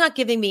 He's just not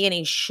giving me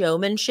any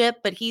showmanship,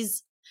 but he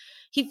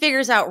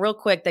figures out real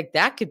quick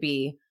that could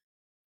be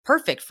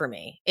perfect for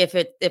me if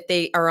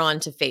they are on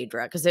to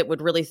Phaedra, because it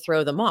would really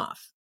throw them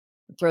off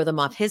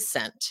his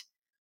scent.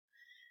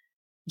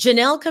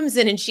 Janelle comes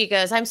in and she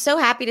goes, I'm so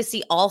happy to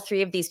see all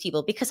three of these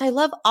people because I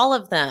love all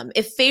of them.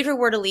 If Phaedra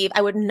were to leave,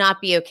 I would not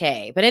be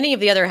okay. But any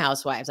of the other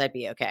housewives, I'd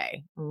be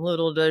okay.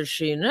 Little does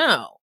she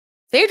know.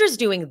 Phaedra's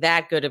doing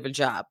that good of a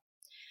job.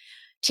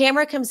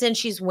 Tamara comes in,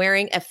 she's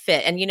wearing a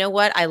fit. And you know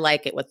what? I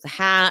like it with the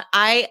hat.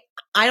 I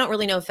don't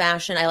really know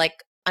fashion.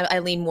 I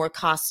lean more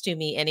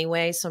costumey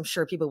anyway. So I'm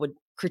sure people would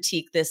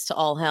critique this to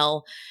all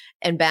hell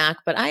and back,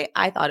 but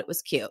I thought it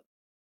was cute.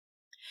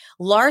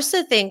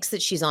 Larsa thinks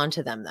that she's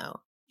onto them though.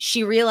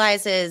 she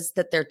realizes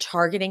that they're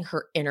targeting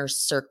her inner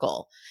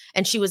circle.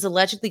 And she was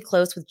allegedly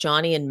close with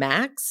Johnny and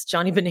Max,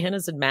 Johnny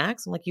Bananas and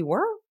Max. I'm like, you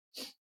were?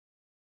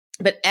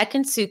 But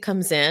Ekin-Su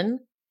comes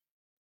in.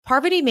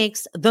 Parvati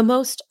makes the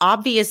most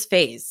obvious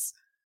face.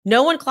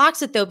 No one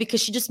clocks it though, because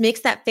she just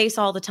makes that face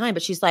all the time.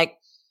 But she's like,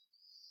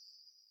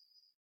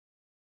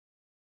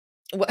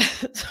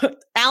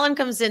 Alan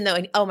comes in though,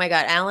 and oh my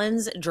God,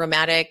 Alan's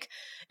dramatic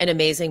and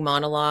amazing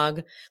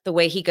monologue. The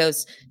way he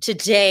goes,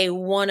 today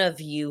one of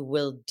you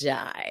will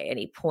die. And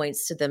he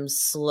points to them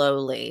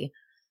slowly.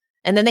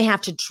 And then they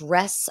have to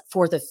dress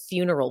for the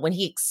funeral. When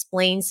he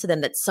explains to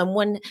them that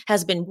someone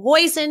has been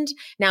poisoned,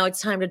 now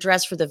it's time to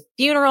dress for the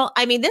funeral.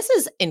 I mean, this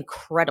is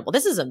incredible.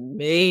 This is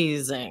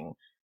amazing.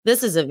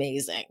 This is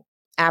amazing.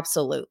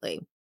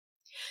 Absolutely.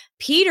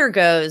 Peter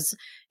goes,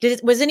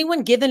 was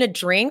anyone given a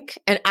drink?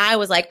 And I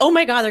was like, oh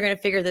my God, they're going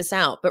to figure this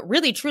out. But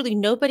really, truly,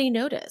 nobody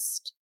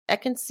noticed.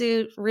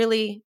 Ekin-Su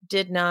really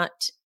did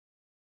not.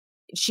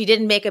 She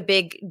didn't make a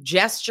big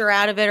gesture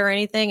out of it or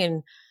anything.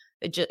 And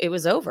it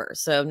was over.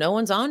 So no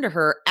one's on to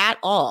her at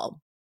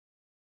all.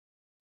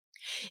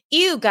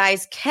 Ew,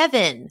 guys,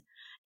 Kevin.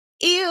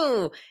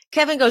 Ew.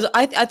 Kevin goes,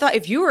 I thought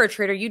if you were a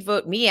traitor, you'd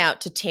vote me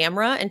out, to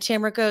Tamra. And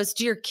Tamra goes,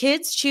 do your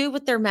kids chew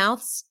with their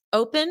mouths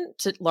open,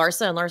 to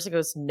Larsa? And Larsa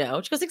goes,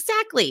 no. She goes,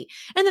 exactly.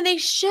 And then they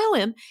show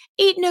him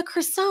eating a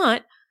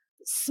croissant,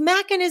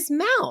 smacking his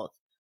mouth.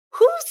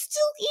 Who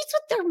still eats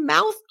with their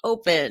mouth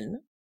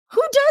open?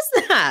 Who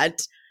does that?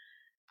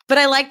 But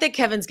I like that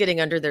Kevin's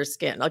getting under their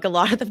skin. Like, a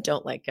lot of them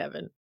don't like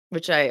Kevin,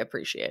 which I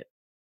appreciate.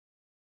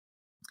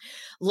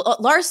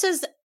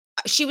 Larsa's,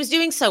 she was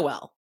doing so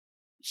well.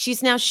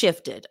 She's now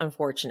shifted,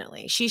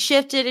 unfortunately. She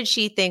shifted and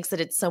she thinks that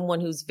it's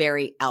someone who's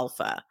very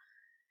alpha.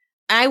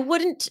 I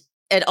wouldn't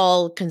at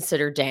all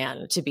consider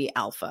Dan to be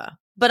alpha,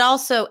 but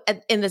also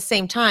in the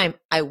same time,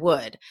 I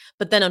would.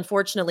 But then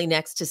unfortunately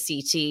next to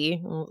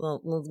CT,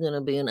 well, going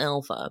to be an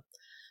alpha.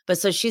 But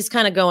so she's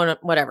kind of going,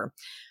 whatever.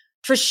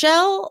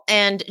 Trishelle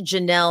and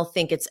Janelle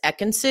think it's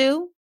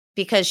Ekin-Su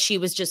because she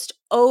was just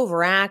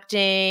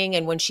overacting.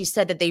 And when she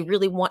said that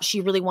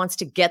she really wants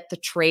to get the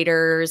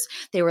traitors,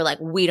 they were like,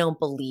 we don't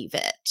believe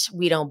it.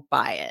 We don't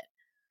buy it.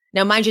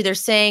 Now, mind you, they're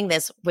saying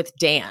this with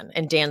Dan,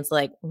 and Dan's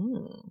like,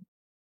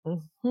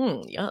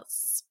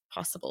 yes,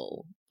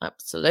 possible.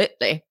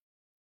 Absolutely.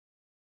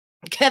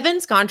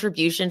 Kevin's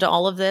contribution to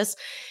all of this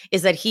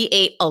is that he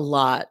ate a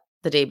lot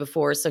the day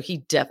before, so he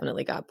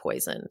definitely got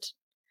poisoned.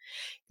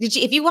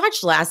 If you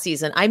watched last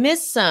season, I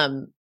missed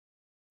some.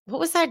 What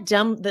was that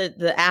dumb,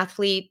 the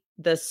athlete,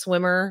 the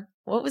swimmer?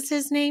 What was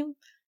his name?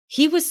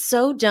 He was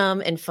so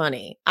dumb and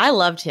funny. I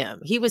loved him.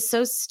 He was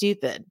so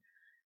stupid.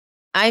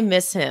 I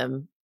miss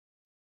him.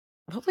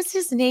 What was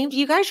his name? Do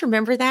you guys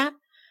remember that?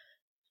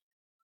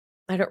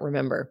 I don't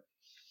remember.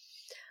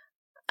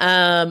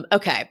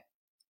 Okay.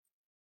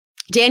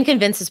 Dan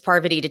convinces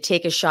Parvati to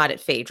take a shot at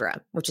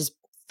Phaedra, which is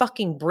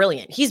fucking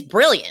brilliant. He's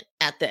brilliant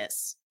at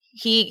this.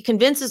 He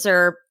convinces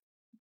her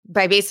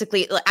by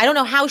basically, I don't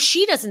know how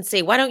she doesn't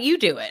say, why don't you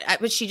do it?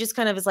 But she just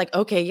kind of is like,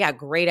 okay, yeah,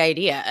 great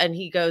idea. And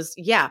he goes,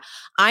 yeah,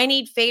 I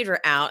need Phaedra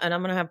out and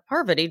I'm going to have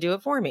Parvati do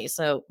it for me.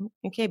 So,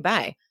 okay,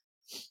 bye.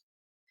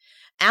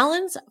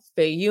 Alan's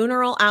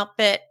funeral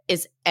outfit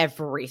is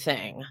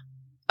everything.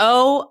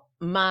 Oh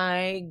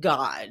my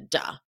God.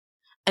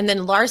 And then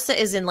Larsa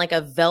is in like a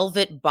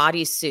velvet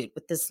bodysuit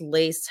with this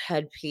lace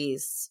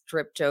headpiece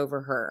dripped over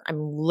her. I'm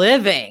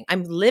living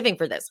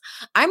for this.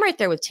 I'm right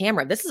there with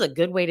Tamra. This is a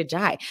good way to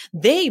die.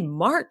 They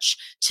march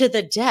to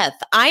the death.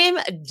 I am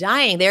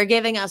dying. They're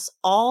giving us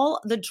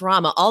all the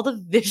drama, all the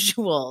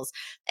visuals.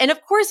 And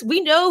of course, we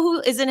know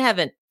who is in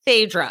heaven.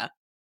 Phaedra.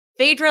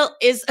 Phaedra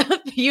is a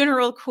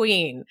funeral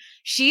queen.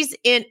 She's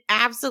in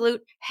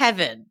absolute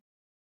heaven.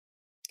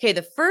 Okay,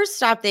 the first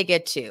stop they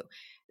get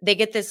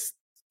this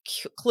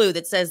clue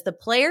that says the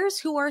players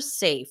who are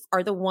safe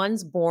are the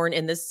ones born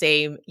in the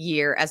same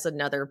year as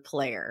another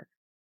player.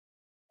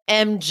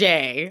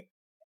 MJ's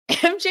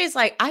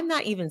like, I'm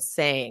not even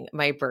saying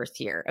my birth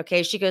year.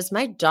 Okay. She goes,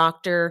 my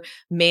doctor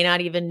may not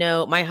even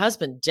know. My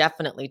husband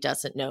definitely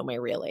doesn't know my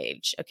real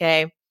age.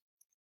 Okay.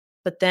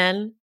 But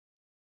then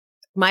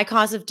my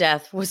cause of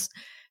death was,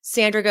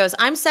 Sandra goes,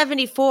 I'm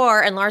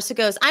 74. And Larsa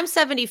goes, I'm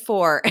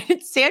 74. And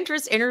in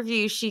Sandra's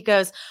interview, she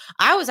goes,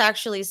 I was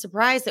actually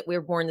surprised that we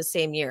were born the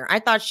same year. I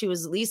thought she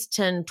was at least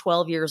 10,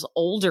 12 years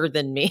older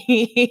than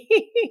me.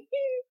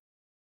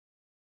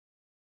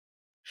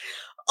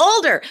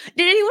 Older.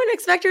 Did anyone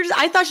expect her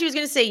I thought she was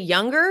going to say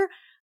younger,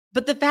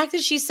 but the fact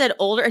that she said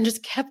older and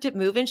just kept it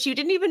moving, she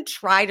didn't even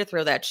try to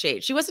throw that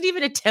shade. She wasn't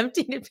even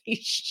attempting to be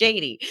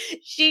shady.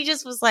 She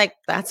just was like,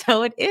 that's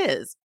how it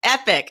is.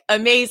 Epic.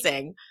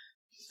 Amazing.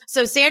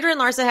 So Sandra and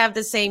Larsa have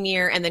the same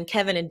year, and then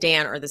Kevin and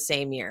Dan are the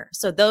same year.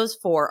 So those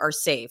four are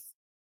safe.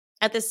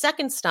 At the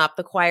second stop,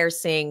 the choir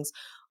sings,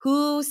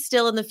 who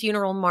still in the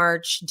funeral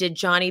march did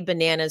Johnny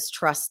Bananas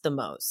trust the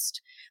most?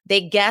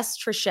 They guess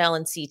Trishelle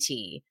and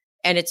CT,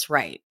 and it's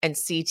right. And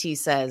CT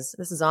says,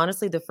 this is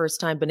honestly the first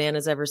time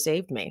Bananas ever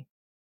saved me.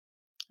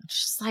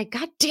 It's just like,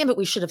 God damn it,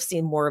 we should have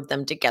seen more of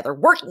them together,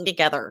 working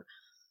together.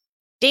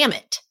 Damn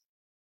it.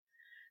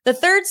 The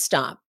third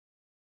stop,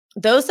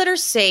 those that are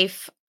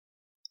safe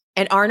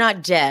and are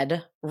not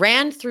dead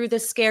ran through the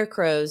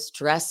scarecrows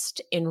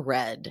dressed in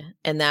red.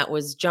 And that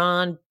was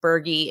John,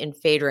 Bergie, and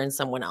Phaedra and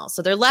someone else.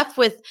 So they're left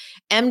with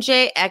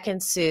MJ,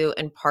 Ekin-Su,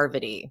 and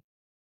Parvati.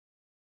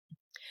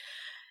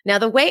 Now,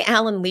 the way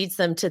Alan leads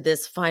them to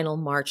this final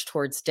march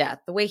towards death,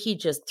 the way he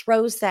just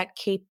throws that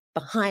cape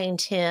behind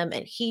him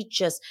and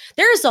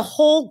there is a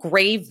whole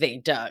grave they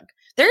dug.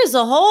 There is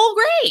a whole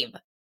grave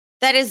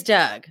that is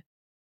dug.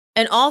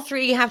 And all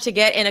three have to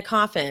get in a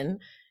coffin.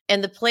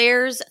 And the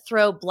players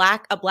throw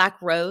a black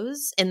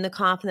rose in the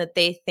coffin that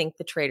they think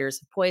the traitors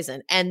have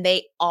poisoned. And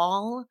they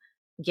all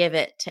give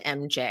it to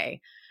MJ.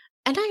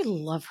 And I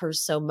love her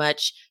so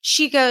much.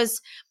 She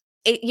goes,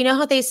 you know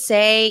how they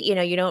say,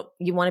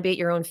 you want to be at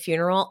your own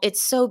funeral?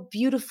 It's so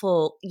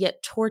beautiful,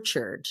 yet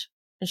tortured.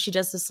 And she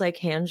does this like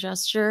hand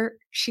gesture.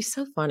 She's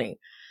so funny.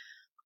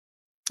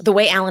 The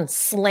way Alan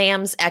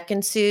slams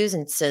Ekin-Su's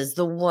and says,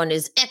 the one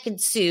is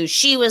Ekin-Su.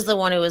 She was the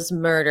one who was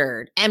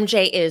murdered.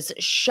 MJ is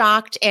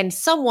shocked. And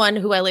someone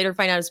who I later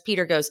find out is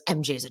Peter goes,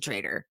 MJ's a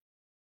traitor.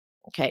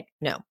 Okay,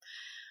 no.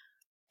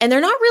 And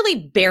they're not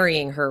really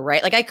burying her,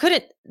 right? Like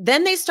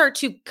then they start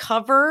to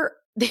cover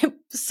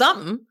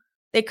something.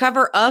 They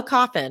cover a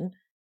coffin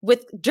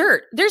with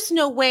dirt. There's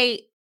no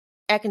way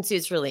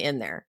Ekin-Su's really in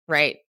there,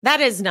 right?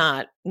 There's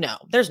no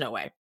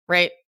way,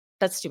 right?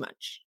 That's too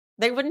much.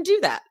 They wouldn't do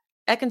that.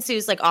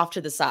 Ekin-Su's like off to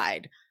the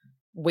side,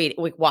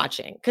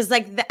 watching. Because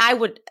I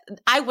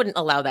wouldn't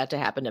allow that to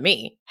happen to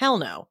me. Hell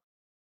no.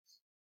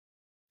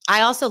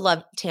 I also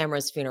love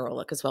Tamara's funeral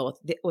look as well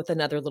with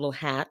another little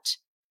hat.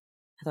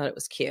 I thought it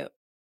was cute.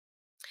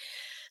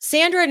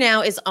 Sandra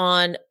now is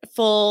on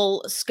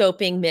full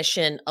scoping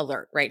mission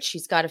alert, right?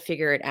 She's got to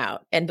figure it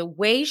out. And the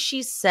way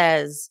she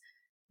says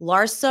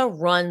Larsa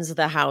runs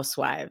the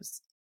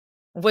housewives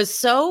was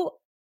so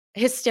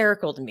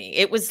hysterical to me.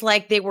 It was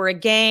like they were a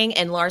gang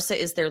and Larsa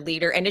is their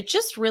leader. And it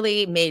just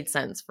really made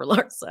sense for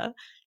Larsa.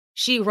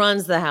 She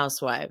runs the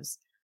housewives.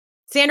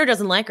 Sandra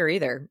doesn't like her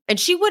either. And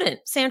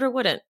Sandra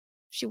wouldn't.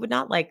 She would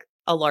not like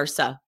a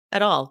Larsa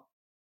at all.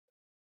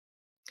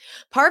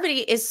 Parvati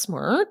is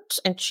smart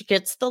and she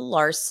gets the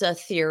Larsa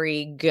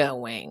theory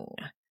going.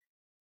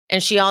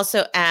 And she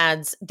also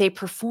adds, they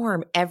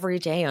perform every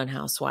day on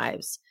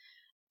Housewives.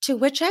 To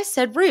which I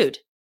said, rude.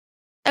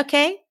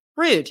 Okay,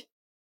 rude.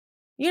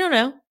 You don't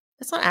know.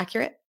 That's not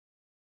accurate.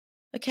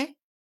 Okay.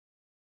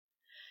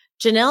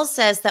 Janelle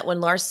says that when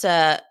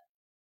Larsa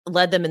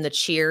led them in the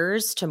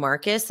cheers to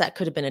Marcus, that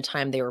could have been a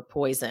time they were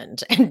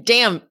poisoned. And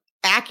damn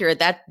accurate.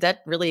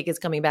 That really is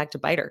coming back to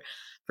bite her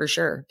for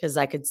sure. Because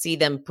I could see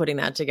them putting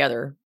that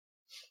together.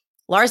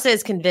 Larsa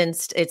is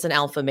convinced it's an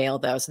alpha male,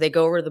 though. So they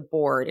go over to the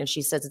board and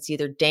she says it's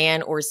either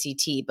Dan or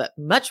CT, but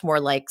much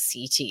more like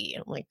CT.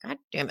 And I'm like, God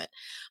damn it.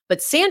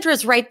 But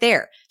Sandra's right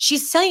there.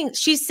 She's saying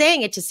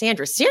it to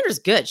Sandra. Sandra's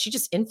good. She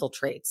just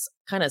infiltrates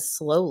kind of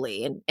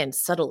slowly and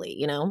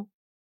subtly,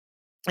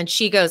 And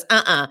she goes,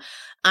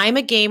 I'm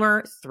a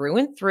gamer through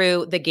and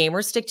through. The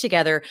gamers stick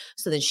together.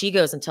 So then she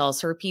goes and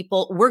tells her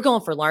people, we're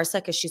going for Larsa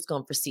because she's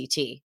going for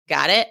CT.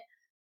 Got it?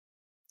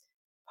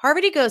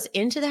 Parvati goes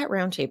into that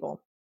round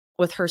table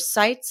with her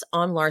sights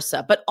on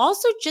Larsa, but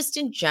also just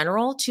in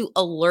general to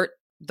alert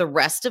the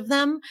rest of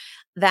them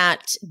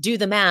that do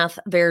the math.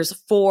 There's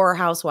 4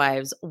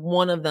 housewives.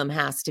 One of them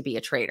has to be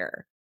a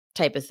traitor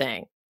type of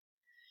thing.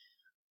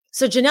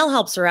 So Janelle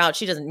helps her out.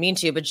 She doesn't mean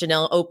to, but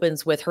Janelle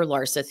opens with her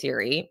Larsa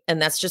theory.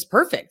 And that's just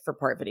perfect for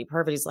Parvati.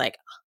 Parvati's like,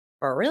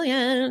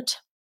 brilliant.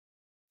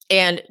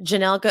 And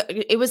Janelle,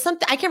 it was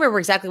something, I can't remember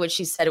exactly what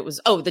she said. It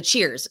was, the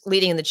cheers,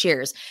 leading in the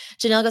cheers.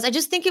 Janelle goes, I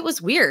just think it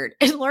was weird.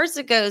 And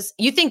Larsa goes,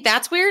 you think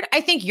that's weird?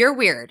 I think you're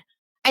weird.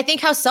 I think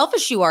how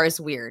selfish you are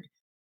is weird.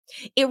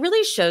 It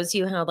really shows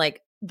you how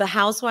like the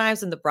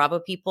housewives and the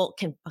Bravo people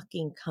can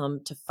fucking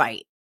come to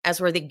fight,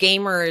 as where the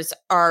gamers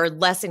are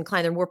less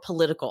inclined, they're more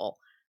political.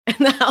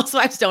 And the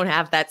housewives don't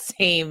have that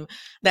same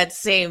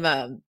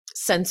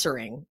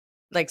censoring,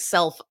 like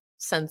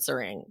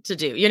self-censoring to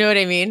do. You know what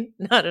I mean?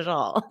 Not at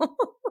all.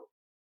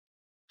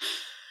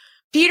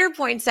 Peter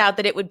points out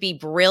that it would be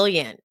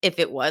brilliant if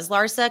it was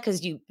Larsa,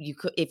 because you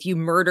could, if you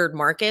murdered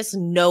Marcus,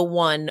 no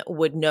one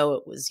would know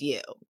it was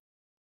you.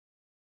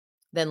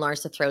 Then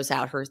Larsa throws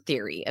out her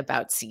theory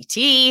about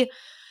CT.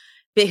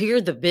 But you're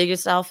the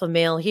biggest alpha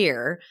male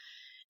here.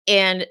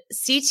 And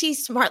CT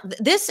smart.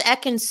 This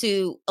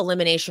Ekin-Su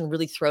elimination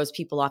really throws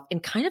people off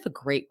in kind of a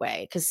great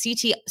way, because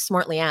CT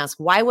smartly asks,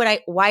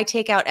 why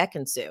take out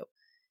Ekin-Su?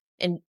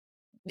 And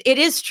it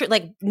is true.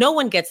 Like no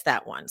one gets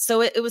that one.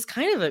 So it was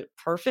kind of a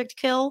perfect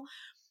kill.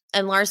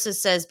 And Larsa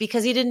says,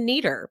 because he didn't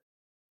need her.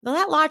 Well,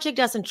 that logic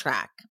doesn't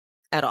track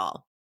at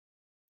all.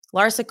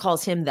 Larsa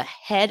calls him the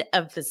head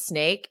of the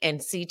snake, and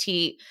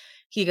CT,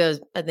 he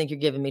goes, I think you're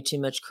giving me too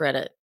much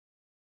credit.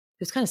 It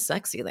was kind of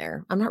sexy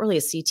there. I'm not really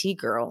a CT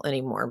girl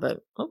anymore,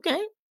 but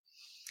okay.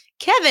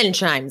 Kevin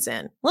chimes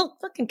in. Well,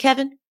 fucking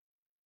Kevin.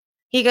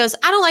 He goes,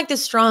 I don't like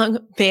this strong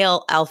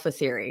male alpha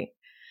theory.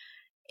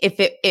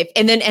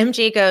 And then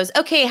MJ goes,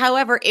 okay,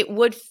 however, it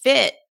would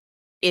fit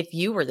if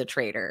you were the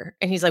traitor.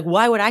 And he's like,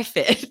 why would I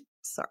fit?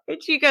 sorry.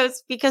 And she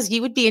goes, because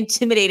you would be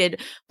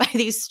intimidated by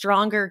these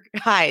stronger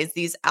guys,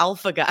 these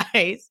alpha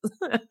guys.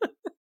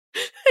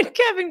 And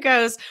Kevin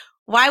goes,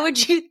 why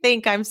would you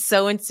think I'm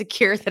so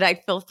insecure that I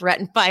feel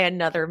threatened by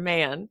another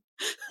man?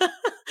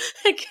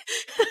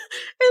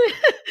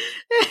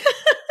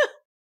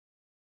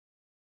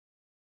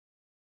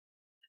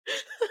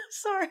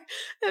 Sorry.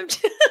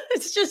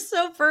 It's just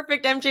so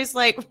perfect. MJ's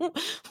like,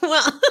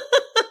 well.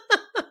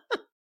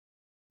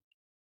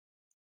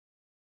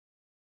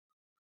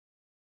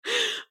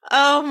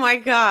 Oh my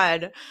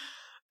God.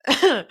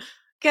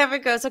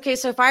 Kevin goes, okay,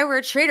 so if I were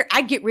a traitor,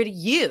 I'd get rid of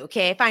you.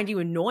 Okay. I find you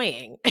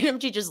annoying. And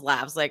MJ just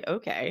laughs like,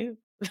 okay,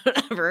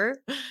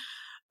 whatever.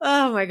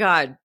 Oh my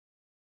God.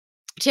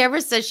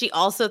 Tamara says she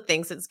also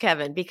thinks it's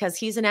Kevin because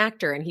he's an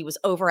actor and he was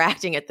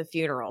overacting at the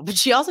funeral, but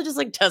she also just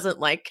like doesn't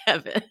like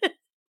Kevin.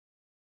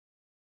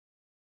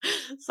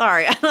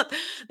 Sorry.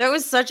 That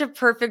was such a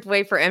perfect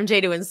way for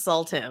MJ to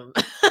insult him.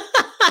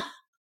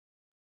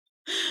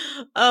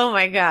 Oh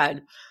my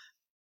God.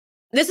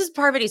 This is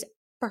Parvati's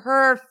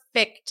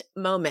perfect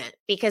moment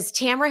because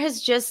Tamara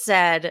has just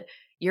said,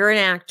 you're an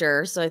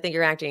actor, so I think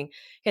you're acting.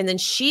 And then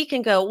she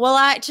can go,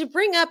 well, to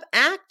bring up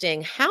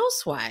acting,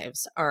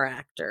 housewives are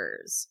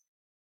actors.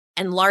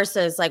 And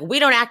Larsa is like, we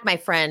don't act, my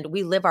friend.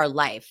 We live our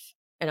life.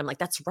 And I'm like,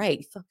 that's right.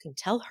 You fucking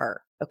tell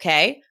her.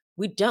 Okay.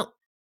 We don't.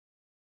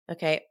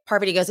 Okay.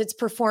 Parvati goes, it's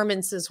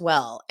performance as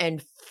well.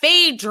 And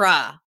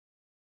Phaedra,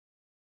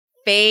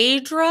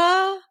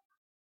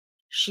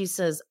 she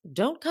says,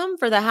 don't come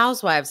for the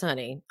housewives,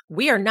 honey.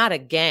 We are not a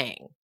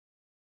gang.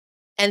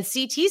 And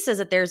CT says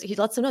that he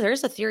lets them know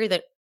there's a theory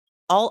that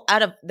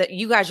that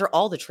you guys are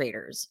all the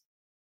traitors.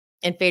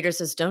 And Phaedra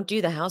says, don't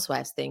do the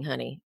housewives thing,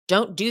 honey.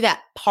 Don't do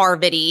that,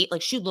 Parvati.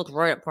 Like, she looked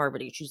right at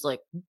Parvati. She's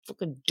like,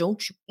 fucking,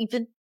 don't you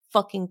even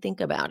fucking think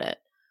about it.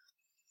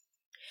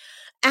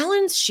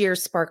 Alan's sheer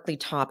sparkly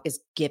top is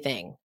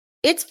giving.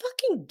 It's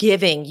fucking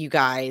giving, you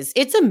guys.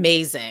 It's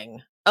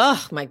amazing.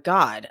 Oh my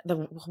God.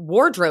 The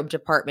wardrobe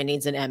department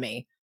needs an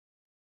Emmy.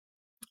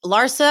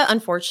 Larsa,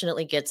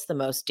 unfortunately, gets the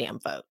most damn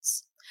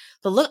votes.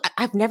 The look,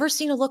 I've never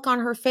seen a look on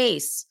her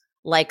face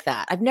like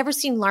that. I've never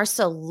seen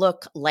Larsa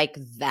look like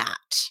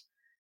that.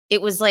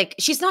 It was like,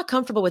 she's not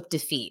comfortable with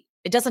defeat.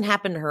 It doesn't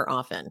happen to her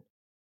often.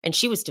 And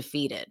she was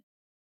defeated.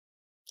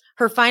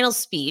 Her final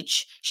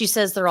speech, she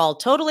says they're all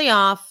totally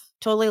off,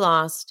 totally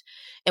lost.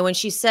 And when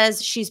she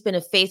says she's been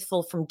a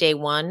faithful from day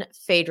one,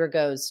 Phaedra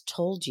goes,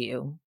 told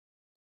you.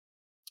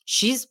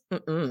 She's,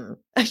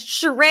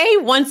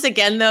 Sheree, once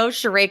again, though,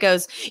 Sheree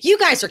goes, you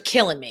guys are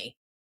killing me.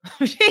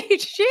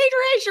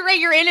 Sheree,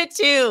 you're in it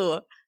too.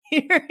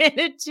 You're in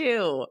it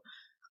too.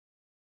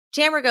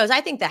 Tamara goes,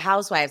 I think the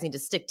housewives need to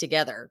stick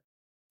together,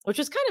 which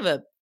was kind of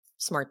a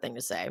smart thing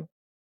to say.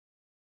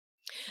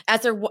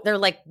 As they're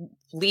like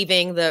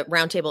leaving the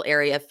roundtable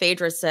area,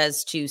 Phaedra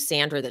says to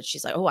Sandra that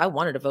she's like, oh, I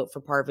wanted to vote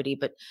for Parvati,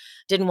 but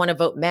didn't want to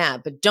vote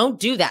Mab. But don't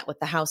do that with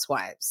the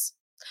housewives.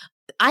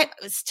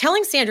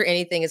 Telling Sandra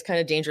anything is kind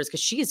of dangerous because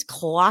she is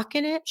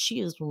clocking it.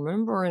 She is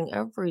remembering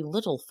every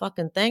little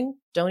fucking thing.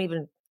 Don't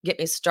even get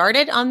me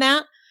started on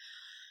that.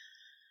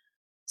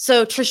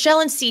 So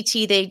Trishelle and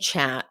CT, they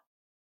chat.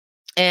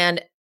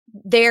 And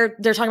they're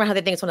talking about how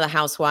they think it's one of the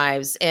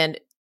housewives. And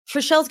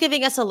Trishelle's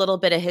giving us a little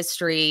bit of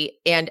history.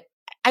 And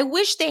I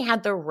wish they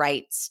had the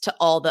rights to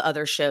all the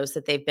other shows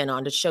that they've been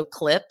on to show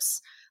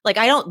clips. Like,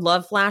 I don't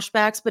love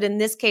flashbacks, but in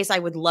this case, I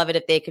would love it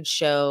if they could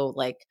show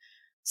like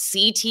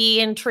CT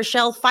and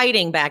Trishelle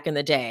fighting back in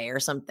the day or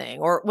something,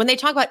 or when they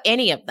talk about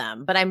any of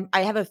them. But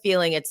I have a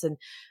feeling it's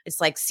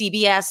like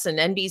CBS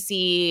and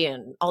NBC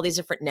and all these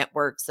different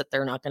networks that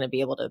they're not going to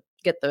be able to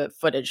get the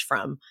footage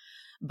from.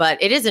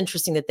 But it is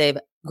interesting that they've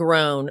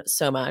grown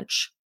so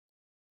much.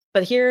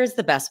 But here's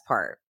the best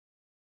part.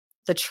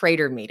 The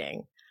traitor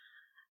meeting.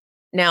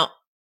 Now,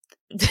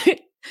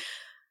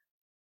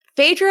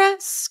 Phaedra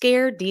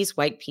scared these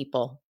white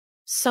people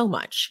so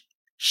much.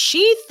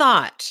 She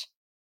thought,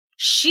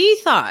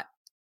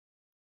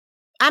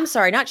 I'm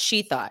sorry, not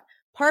she thought,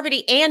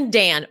 Parvati and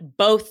Dan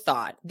both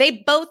thought.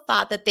 They both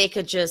thought that they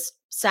could just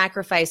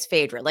sacrifice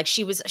Phaedra. Like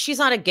she's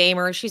not a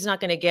gamer. She's not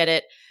going to get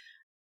it.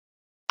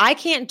 I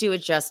can't do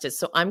it justice.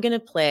 So I'm going to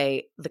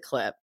play the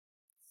clip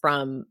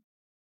from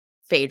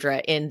Phaedra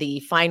in the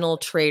final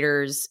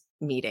Traitors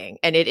meeting.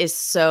 And it is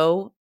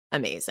so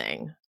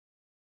amazing.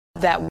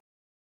 For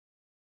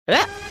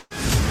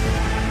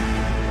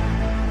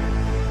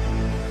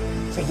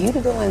you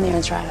to go in there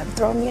and try to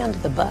throw me under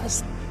the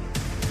bus.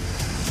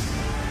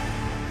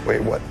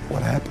 Wait, what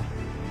happened?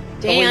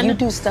 Dan. When you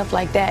do stuff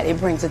like that, it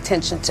brings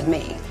attention to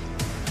me.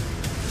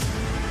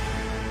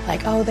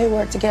 Like, oh, they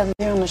work together,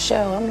 they're on the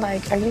show. I'm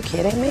like, are you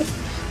kidding me?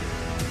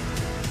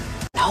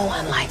 No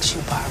one likes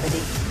you,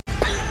 Parvati.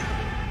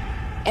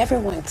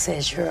 Everyone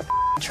says you're a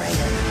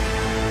traitor.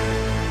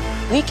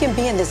 We can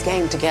be in this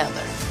game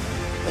together,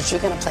 but you're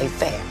gonna play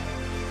fair.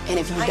 And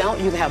if you don't,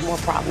 you have more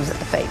problems at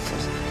the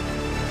Faithfuls.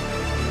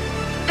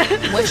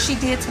 What she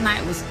did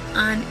tonight was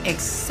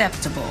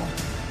unacceptable,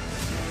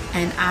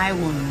 and I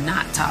will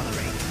not tolerate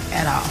it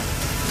at all.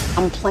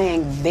 I'm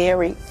playing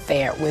very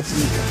fair with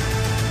you.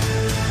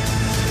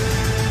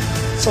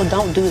 So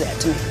don't do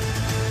that to me.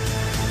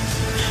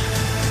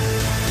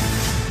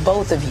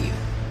 Both of you.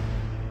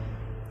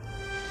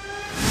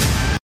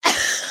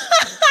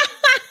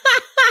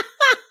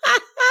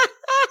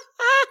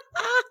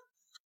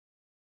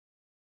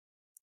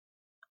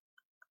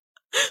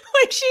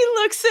 When she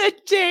looks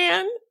at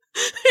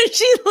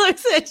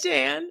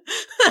Dan,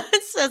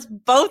 it says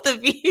both of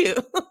you.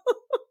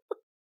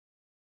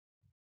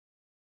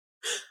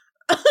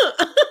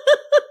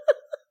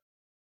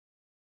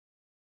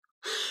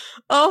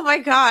 Oh my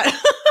God.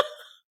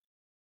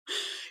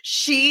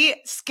 She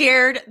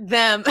scared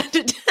them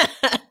to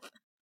death.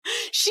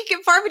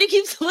 Parvati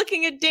keeps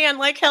looking at Dan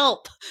like,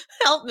 help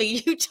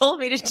me. You told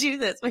me to do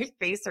this. My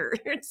face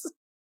hurts.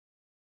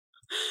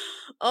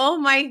 Oh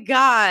my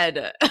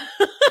God.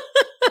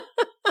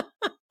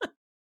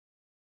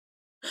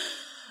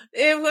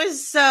 It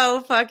was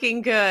so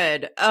fucking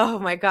good. Oh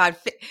my God.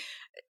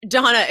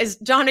 Donna,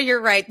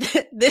 you're right.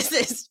 This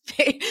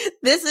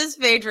is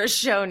Phaedra's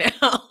show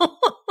now.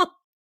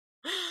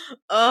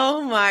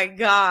 Oh my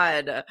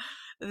God.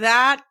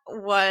 That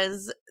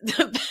was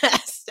the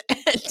best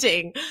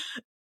ending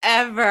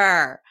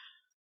ever.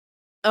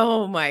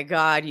 Oh my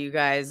God, you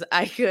guys.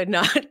 I could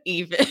not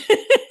even.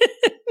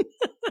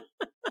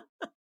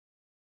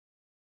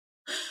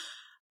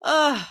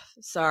 Oh,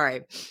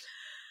 sorry.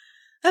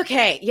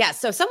 Okay, yeah.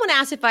 So someone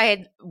asked if I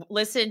had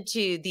listened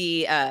to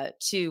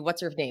to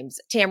what's her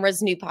name's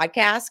Tamra's new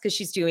podcast because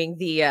she's doing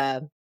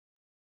the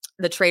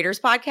Traitors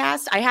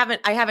podcast. I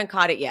haven't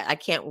caught it yet. I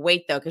can't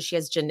wait though because she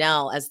has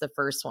Janelle as the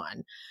first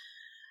one.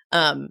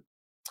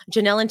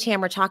 Janelle and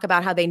Tamra talk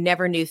about how they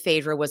never knew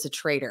Phaedra was a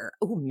traitor.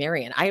 Oh,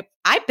 Marion, I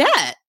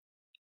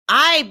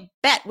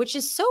bet, which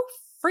is so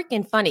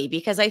freaking funny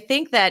because I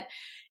think that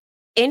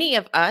any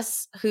of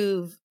us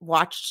who've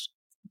watched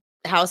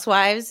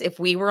Housewives, if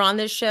we were on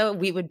this show,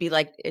 we would be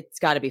like, it's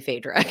got to be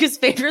Phaedra because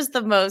Phaedra's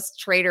the most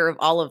traitor of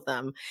all of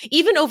them,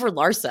 even over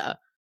Larsa,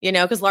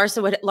 because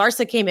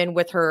Larsa came in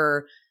with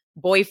her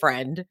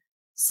boyfriend.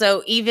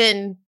 So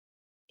even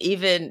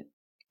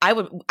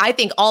I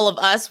think all of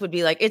us would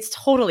be like, it's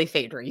totally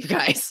Phaedra, you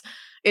guys.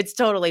 It's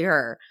totally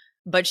her.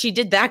 But she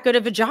did that good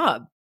of a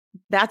job.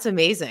 That's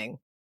amazing.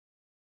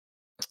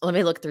 Let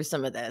me look through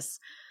some of this.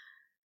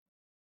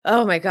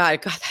 Oh my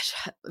God. God,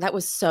 that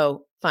was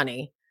so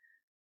funny.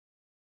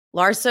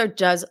 Larsa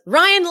does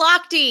Ryan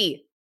Lochte.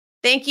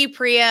 Thank you,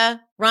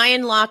 Priya.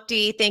 Ryan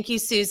Lochte. Thank you,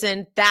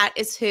 Susan. That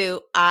is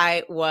who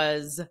I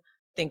was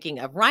thinking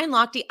of. Ryan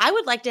Lochte. I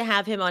would like to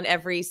have him on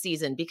every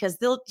season because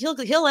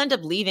he'll end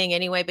up leaving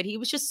anyway, but he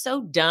was just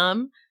so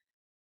dumb.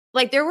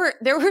 Like there were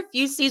a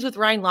few scenes with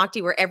Ryan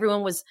Lochte where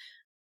everyone was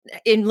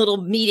in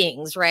little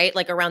meetings, right?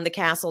 Like around the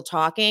castle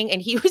talking,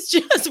 and he was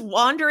just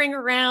wandering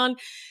around.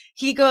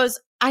 He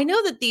goes, I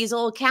know that these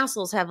old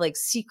castles have like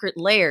secret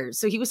layers.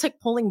 So he was like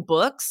pulling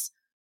books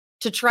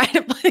to try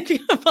to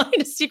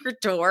find a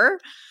secret door.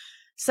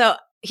 So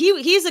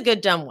he's a good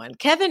dumb one.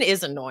 Kevin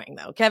is annoying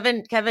though.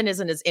 Kevin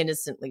isn't as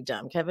innocently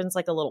dumb. Kevin's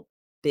like a little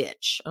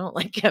bitch. I don't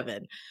like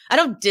Kevin. I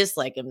don't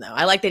dislike him though.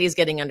 I like that he's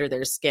getting under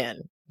their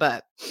skin.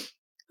 But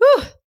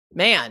whew,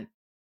 man,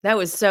 that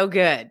was so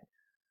good.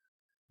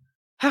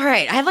 All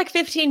right. I have like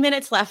 15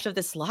 minutes left of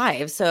this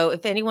live. So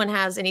if anyone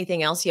has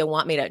anything else you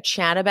want me to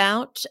chat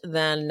about,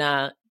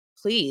 then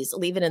please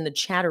leave it in the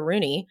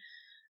chatteroonie.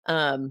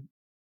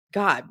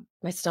 God,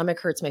 my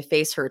stomach hurts. My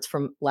face hurts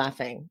from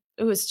laughing.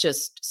 It was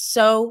just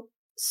so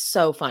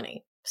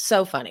funny.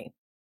 So funny.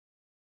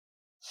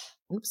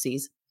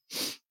 Oopsies.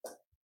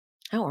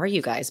 How are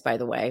you guys, by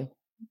the way?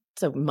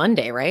 It's a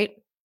Monday, right?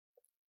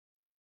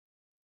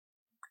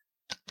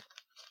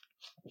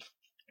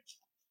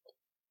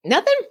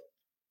 Nothing?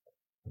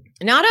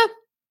 Nada?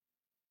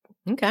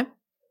 Okay.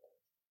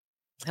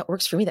 That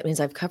works for me. That means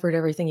I've covered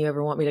everything you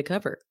ever want me to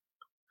cover.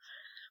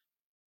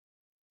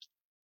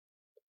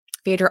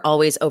 Phaedra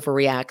always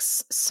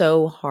overreacts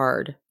so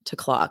hard to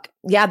clock.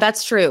 Yeah,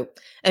 that's true.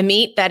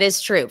 Amit, that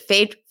is true.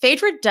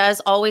 Phaedra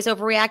does always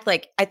overreact.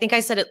 Like I think I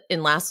said it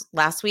in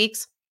last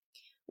week's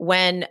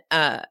when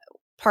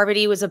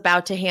Parvati was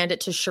about to hand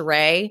it to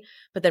Sheree,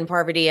 but then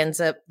Parvati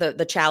ends up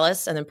the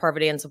chalice, and then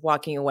Parvati ends up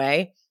walking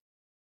away.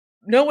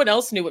 No one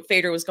else knew what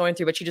Phaedra was going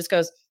through, but she just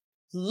goes,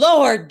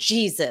 Lord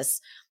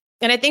Jesus.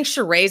 And I think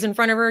Sheree's in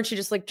front of her, and she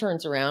just like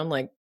turns around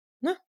like,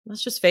 no,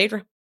 that's just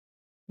Phaedra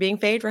being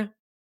Phaedra.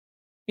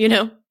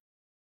 Give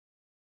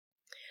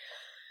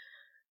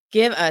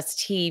us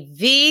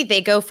TV.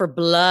 They go for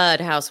blood,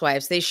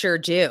 housewives. They sure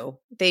do.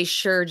 They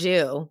sure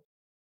do.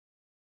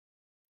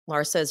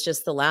 Larsa is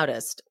just the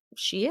loudest.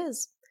 She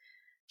is.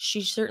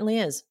 She certainly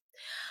is.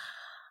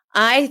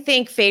 I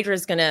think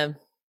Phaedra's gonna,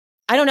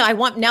 I don't know. I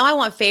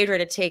want Phaedra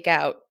to take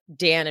out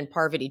Dan and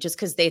Parvati just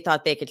because they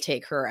thought they could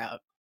take her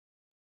out.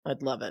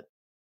 I'd love it.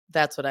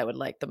 That's what I would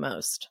like the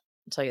most.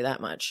 I'll tell you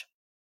that much.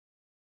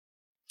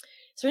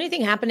 Is there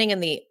anything happening in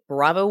the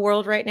Bravo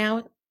world right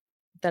now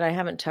that I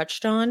haven't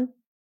touched on?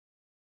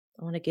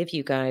 I want to give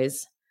you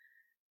guys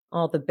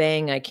all the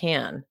bang I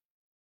can.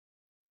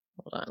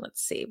 Hold on,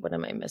 let's see. What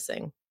am I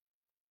missing?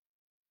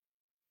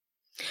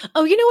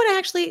 Oh, you know what?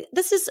 Actually,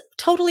 this is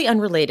totally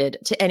unrelated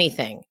to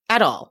anything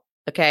at all.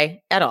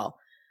 Okay. At all.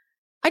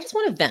 I just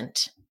want to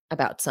vent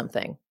about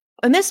something.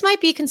 And this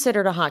might be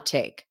considered a hot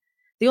take.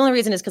 The only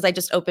reason is because I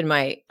just opened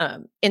my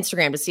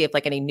Instagram to see if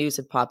like any news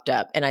had popped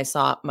up, and I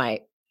saw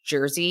my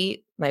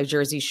Jersey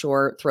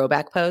Shore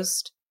throwback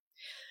post.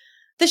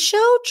 The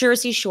show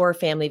Jersey Shore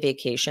Family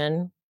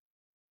Vacation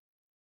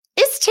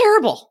is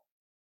terrible.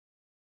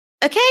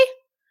 Okay?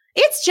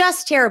 It's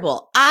just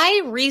terrible.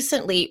 I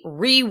recently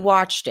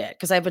rewatched it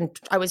because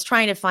I was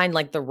trying to find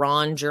like the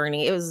Ron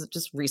journey. It was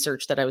just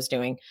research that I was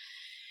doing.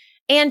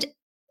 And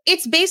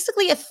it's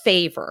basically a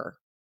favor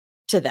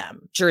to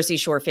them, Jersey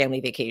Shore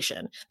Family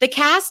Vacation. The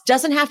cast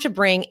doesn't have to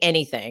bring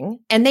anything,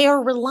 and they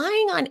are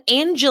relying on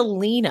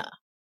Angelina.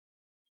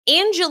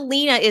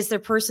 Angelina is the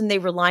person they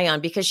rely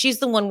on because she's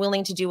the one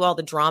willing to do all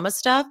the drama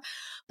stuff.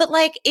 But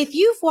like, if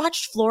you've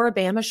watched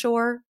Floribama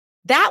Shore,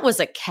 that was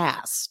a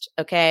cast,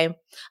 okay?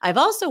 I've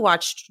also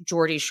watched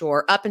Geordie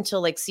Shore up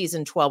until like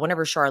season 12,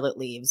 whenever Charlotte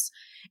leaves.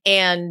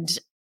 And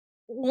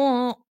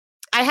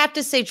I have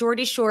to say,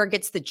 Geordie Shore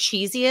gets the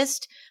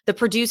cheesiest. The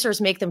producers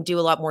make them do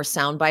a lot more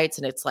sound bites,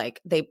 and it's like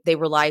they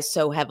rely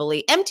so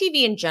heavily.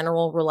 MTV in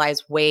general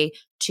relies way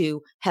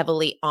too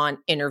heavily on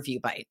interview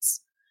bites.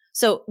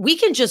 So we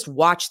can just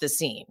watch the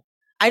scene.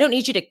 I don't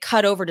need you to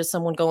cut over to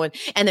someone going,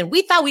 and then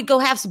we thought we'd go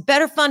have some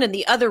better fun in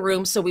the other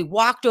room, so we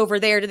walked over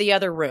there to the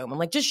other room. I'm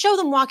like, just show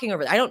them walking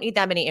over there. I don't need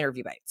that many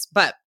interview bites.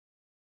 But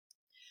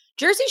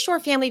Jersey Shore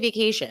Family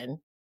Vacation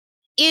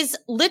is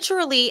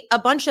literally a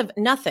bunch of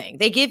nothing.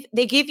 They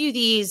give you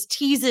these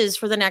teases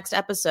for the next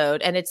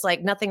episode, and it's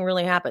like nothing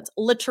really happens.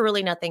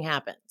 Literally nothing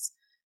happens.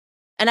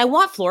 And I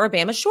want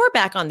Floribama Shore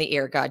back on the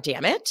air, God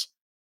damn it.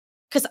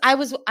 Because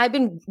I've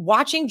been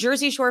watching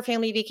Jersey Shore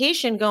Family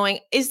Vacation going,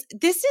 this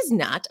is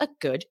not a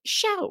good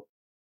show.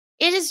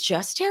 It is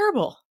just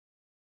terrible.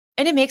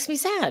 And it makes me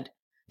sad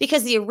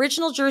because the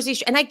original Jersey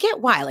Shore, and I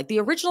get why, like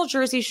the original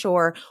Jersey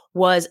Shore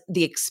was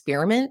the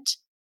experiment,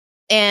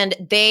 and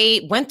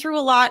they went through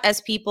a lot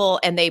as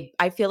people, and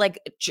I feel like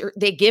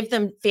they give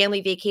them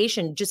Family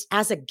Vacation just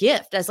as a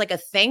gift, as like a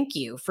thank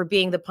you for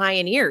being the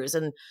pioneers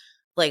and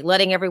like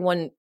letting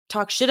everyone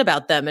talk shit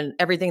about them and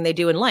everything they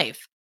do in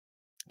life.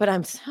 But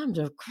I'm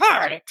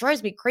God, it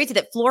drives me crazy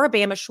that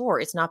Floribama Shore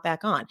is not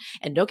back on.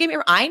 And don't get me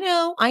wrong, I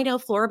know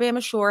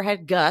Floribama Shore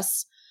had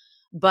Gus,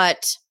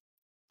 but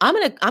I'm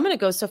gonna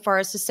go so far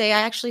as to say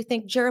I actually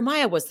think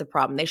Jeremiah was the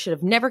problem. They should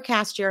have never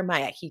cast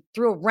Jeremiah. He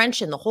threw a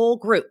wrench in the whole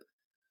group.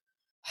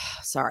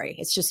 Sorry,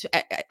 it's just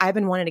I've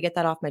been wanting to get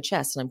that off my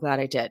chest, and I'm glad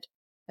I did.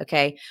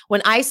 Okay,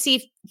 when I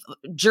see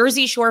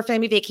Jersey Shore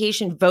Family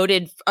Vacation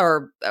voted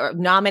or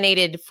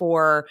nominated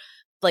for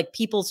like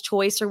People's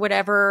Choice or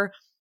whatever,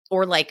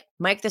 or like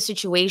Mike the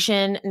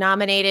Situation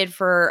nominated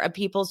for a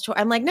People's Choice,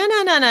 I'm like, no.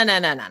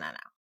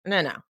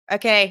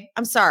 Okay,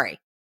 I'm sorry.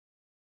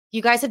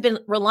 You guys have been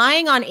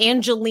relying on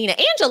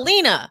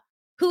Angelina,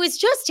 who is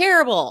just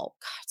terrible.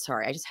 God,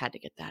 sorry, I just had to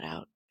get that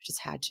out. I just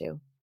had to.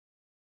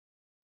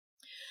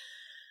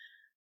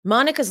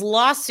 Monica's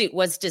lawsuit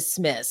was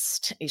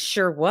dismissed. It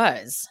sure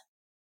was.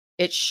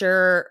 It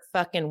sure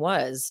fucking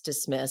was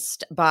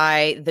dismissed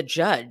by the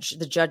judge.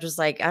 The judge was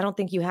like, I don't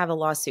think you have a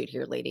lawsuit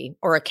here, lady.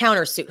 Or a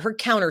countersuit. Her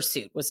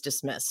countersuit was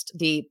dismissed.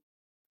 The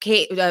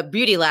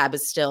Beauty Lab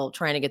is still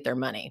trying to get their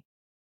money.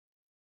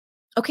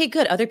 Okay,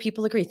 good. Other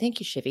people agree. Thank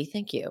you, Shivy.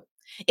 Thank you.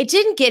 It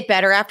didn't get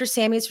better after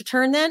Sammy's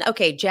return then?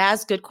 Okay,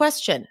 Jazz, good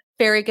question.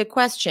 Very good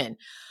question.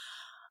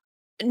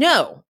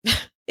 No,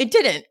 it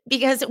didn't,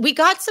 because we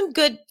got some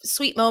good,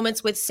 sweet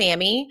moments with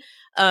Sammy.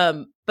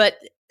 But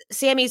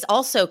Sammy's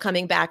also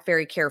coming back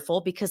very careful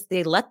because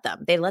they let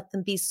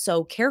them be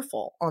so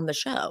careful on the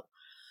show.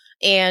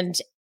 And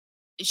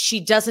she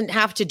doesn't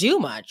have to do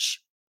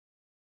much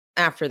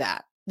after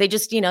that. They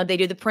just, they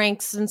do the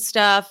pranks and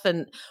stuff.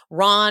 And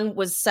Ron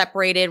was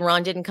separated.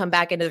 Ron didn't come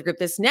back into the group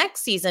this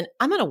next season.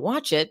 I'm going to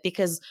watch it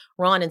because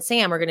Ron and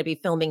Sam are going to be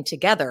filming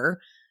together.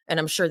 And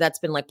I'm sure that's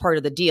been like part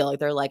of the deal. Like,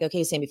 they're like,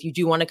 okay, Sam, if you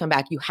do want to come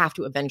back, you have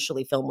to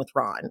eventually film with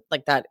Ron.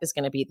 Like, that is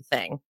going to be the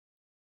thing.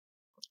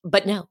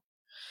 But no,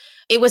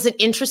 it was an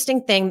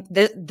interesting thing.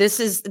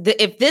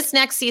 If this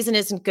next season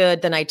isn't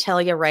good, then I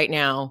tell you right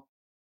now,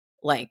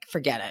 like,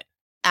 forget it.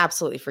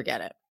 Absolutely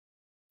forget it.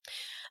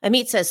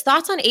 Amit says,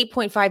 thoughts on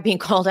 8.5 being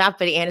called out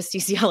by the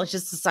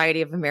Anesthesiologist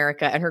Society of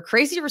America and her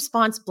crazy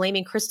response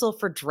blaming Crystal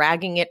for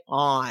dragging it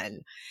on.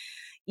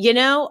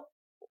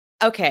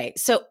 Okay,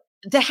 so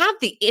to have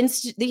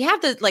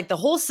the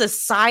whole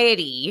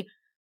society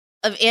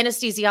of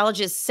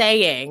anesthesiologists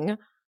saying,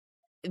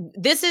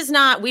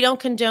 we don't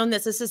condone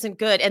this isn't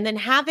good. And then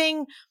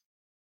having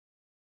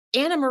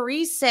Anna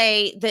Marie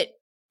say that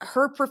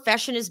her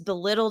profession is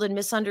belittled and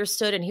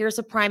misunderstood, and here's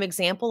a prime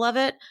example of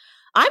it.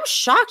 I'm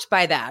shocked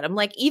by that. I'm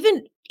like,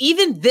 even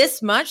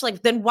this much,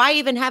 like, then why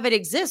even have it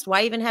exist?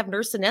 Why even have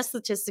nurse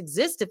anesthetists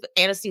exist if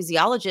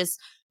anesthesiologists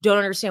don't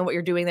understand what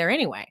you're doing there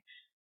anyway?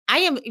 I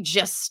am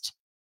just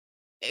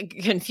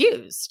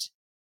confused.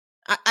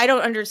 I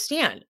don't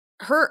understand.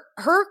 Her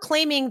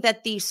claiming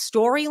that the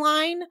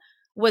storyline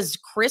was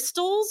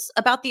crystals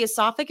about the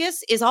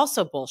esophagus is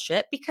also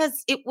bullshit,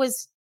 because it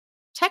was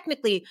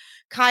technically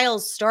Kyle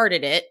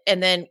started it,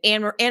 and then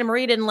Anna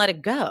Marie didn't let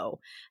it go.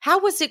 How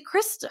was it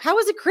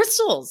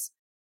crystals?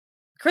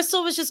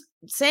 Crystal was just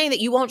saying that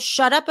you won't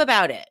shut up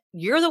about it.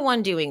 You're the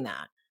one doing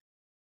that.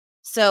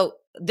 So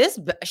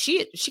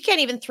she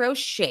can't even throw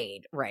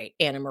shade, right,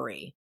 Anna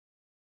Marie?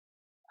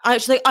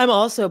 She's like, I'm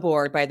also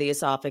bored by the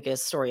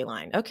esophagus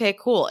storyline. Okay,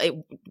 cool.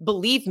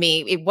 Believe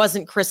me, it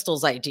wasn't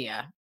Crystal's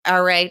idea.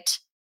 All right.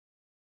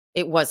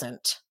 It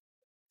wasn't.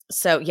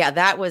 So yeah,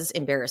 that was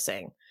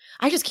embarrassing.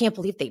 I just can't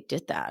believe they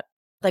did that.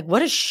 Like,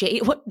 what a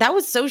shade. That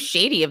was so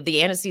shady of the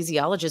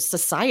anesthesiologist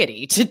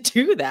society to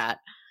do that.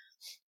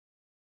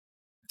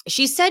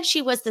 She said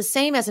she was the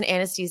same as an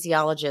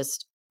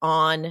anesthesiologist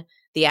on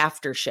the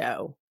after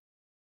show.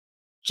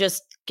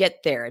 Just get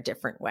there a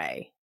different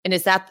way. And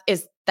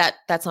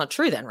that's not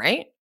true then,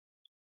 right?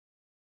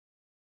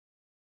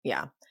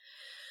 Yeah.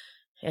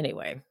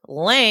 Anyway,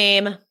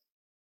 lame.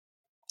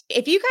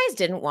 If you guys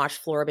didn't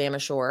watch Floribama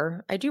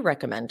Shore, I do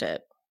recommend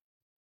it.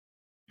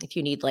 If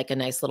you need like a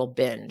nice little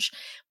binge.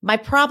 My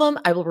problem,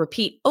 I will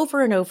repeat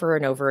over and over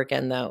and over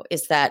again, though,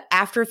 is that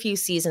after a few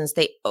seasons,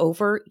 they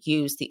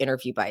overuse the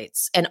interview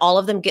bites, and all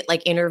of them get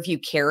like interview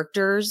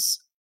characters,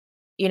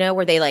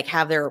 where they like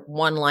have their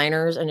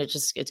one-liners, and it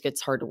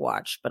gets hard to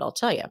watch. But I'll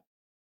tell you,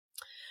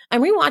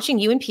 I'm rewatching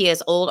you and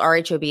Pia's old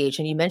RHOBH,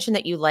 and you mentioned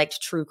that you liked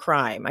true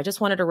crime. I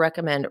just wanted to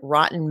recommend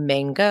Rotten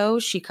Mango.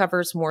 She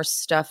covers more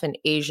stuff in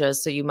Asia,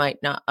 so you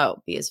might not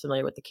be as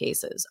familiar with the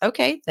cases.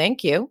 Okay,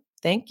 thank you.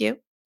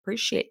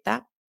 Appreciate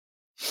that.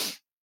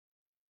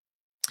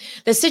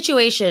 The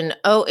situation.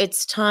 Oh,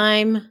 it's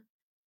time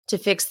to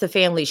fix the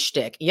family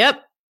shtick.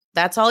 Yep.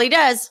 That's all he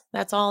does.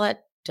 That's all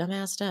that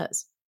dumbass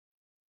does.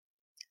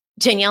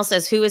 Danielle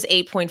says, who is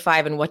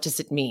 8.5 and what does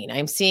it mean?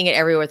 I'm seeing it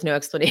everywhere with no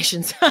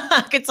explanations.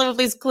 Could someone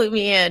please clue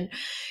me in?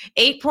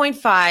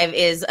 8.5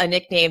 is a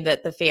nickname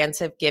that the fans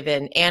have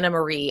given Anna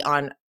Marie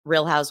on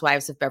Real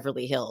Housewives of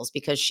Beverly Hills,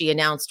 because she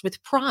announced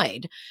with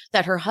pride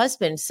that her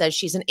husband says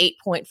she's an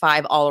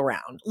 8.5 all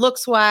around.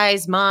 Looks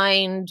wise,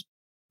 mind,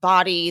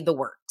 body, the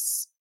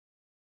works.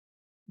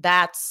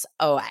 That's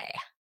OA.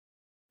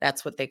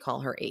 That's what they call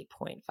her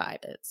 8.5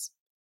 is.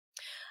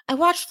 I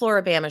watched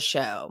Floribama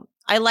Show.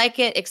 I like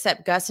it,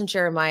 except Gus and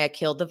Jeremiah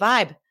killed the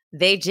vibe.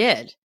 They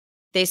did.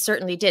 They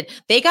certainly did.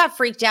 They got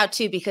freaked out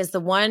too, because the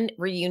one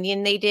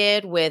reunion they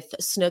did with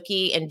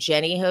Snooki and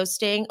Jenny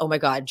hosting, oh my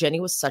God, Jenny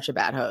was such a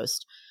bad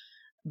host.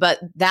 But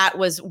that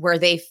was where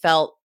they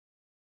felt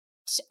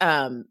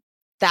like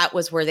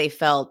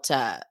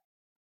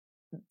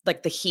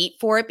the heat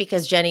for it,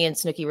 because Jenny and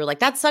Snooki were like,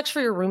 that sucks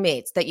for your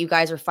roommates that you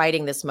guys are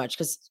fighting this much,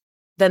 because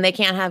then they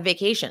can't have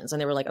vacations.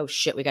 And they were like, oh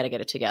shit, we got to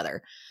get it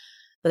together.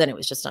 But then it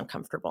was just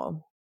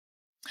uncomfortable.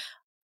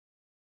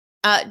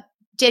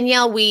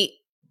 Danielle, we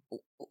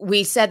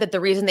said that the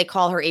reason they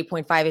call her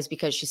 8.5 is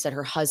because she said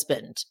her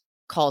husband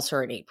calls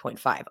her an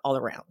 8.5 all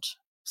around.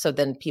 So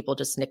then people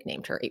just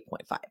nicknamed her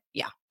 8.5.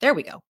 Yeah, there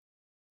we go.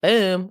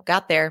 Boom.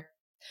 Got there.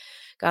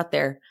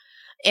 And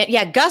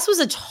yeah, Gus was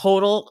a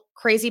total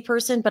crazy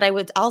person, but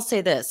I'll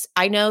say this.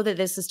 I know that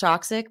this is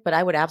toxic, but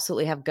I would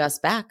absolutely have Gus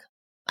back.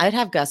 I'd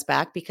have Gus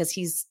back because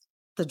he's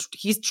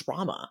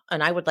drama,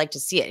 and I would like to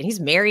see it. And he's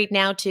married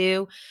now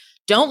too.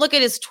 Don't look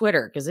at his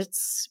Twitter because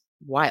it's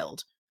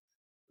wild.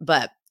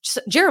 But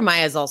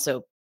Jeremiah is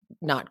also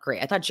not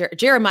great. I thought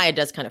Jeremiah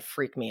does kind of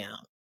freak me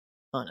out,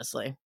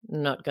 honestly.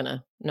 Not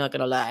gonna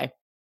lie.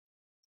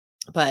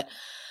 But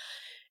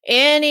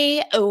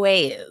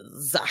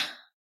anyways,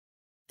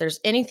 there's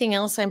anything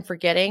else I'm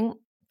forgetting? I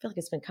feel like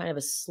it's been kind of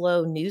a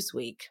slow news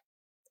week.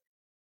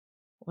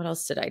 What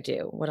else did I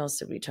do? What else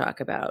did we talk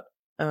about?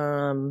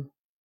 That's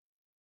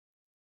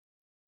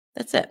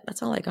it.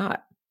 That's all I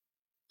got.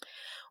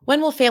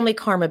 When will Family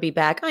Karma be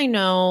back? I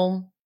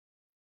know.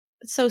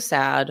 It's so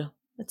sad.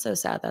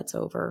 That's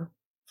over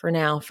for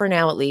now. For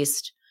now, at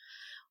least.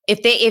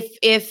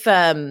 If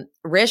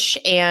Rish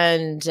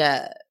and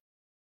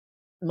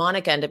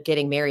Monica end up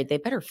getting married, they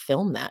better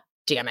film that.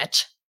 Damn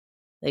it.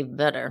 They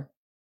better.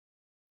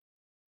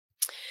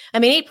 I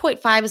mean,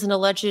 8.5 is an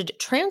alleged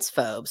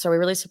transphobe. So are we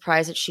really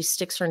surprised that she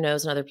sticks her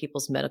nose in other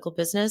people's medical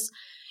business?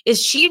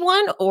 Is she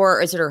one,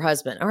 or is it her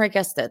husband? Or I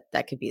guess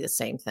that could be the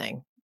same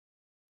thing.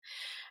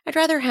 I'd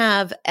rather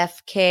have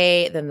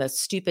FK than the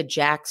stupid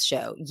Jax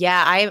show.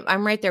 Yeah,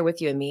 I'm right there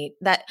with you, Amit.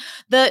 That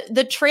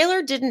the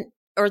trailer didn't,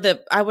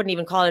 I wouldn't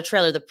even call it a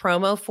trailer. The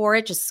promo for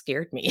it just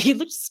scared me. He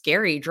looked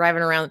scary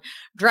driving around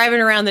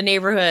the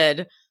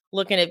neighborhood,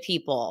 looking at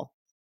people.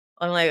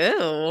 I'm like,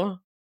 ooh,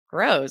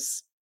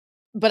 gross.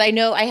 But I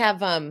know I have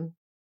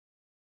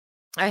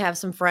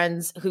some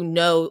friends who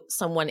know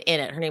someone in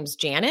it. Her name's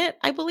Janet,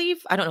 I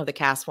believe. I don't know the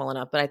cast well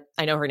enough, but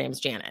I know her name's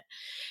Janet.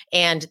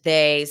 And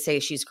they say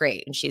she's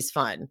great and she's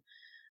fun.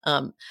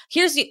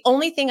 Here's the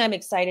only thing I'm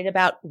excited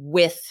about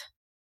with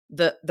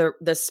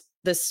this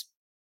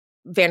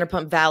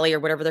Vanderpump Valley or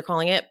whatever they're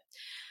calling it,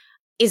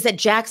 is that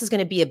Jax is going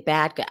to be a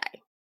bad guy.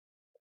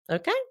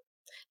 Okay?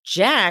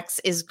 Jax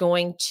is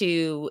going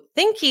to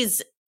think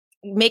he's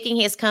making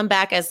his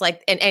comeback as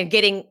like, and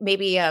getting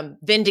maybe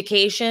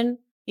vindication,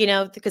 you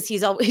know, because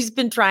he's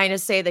been trying to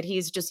say that he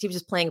was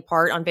just playing a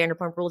part on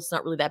Vanderpump Rules. It's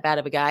not really that bad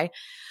of a guy,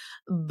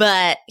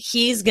 but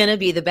he's going to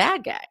be the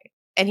bad guy.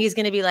 And he's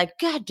going to be like,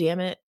 God damn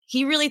it.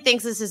 He really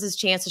thinks this is his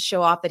chance to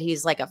show off that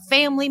he's like a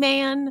family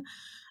man,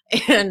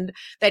 and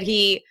that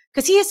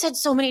because he has said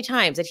so many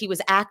times that he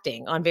was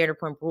acting on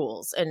Vanderpump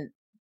Rules, and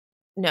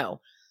no.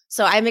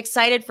 So I'm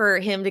excited for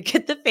him to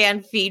get the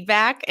fan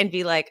feedback and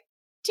be like,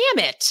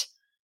 damn it.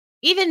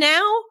 Even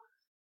now,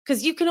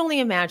 because you can only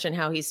imagine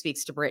how he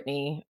speaks to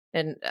Brittany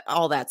and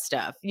all that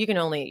stuff. You can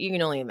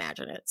only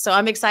imagine it. So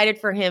I'm excited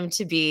for him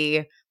to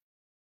be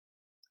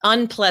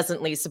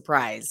unpleasantly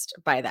surprised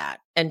by that,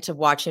 and to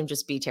watch him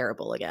just be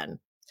terrible again,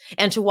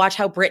 and to watch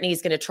how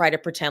Brittany's going to try to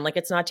pretend like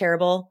it's not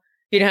terrible.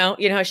 You know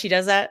how she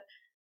does that.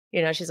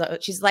 You know,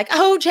 she's like,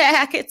 oh,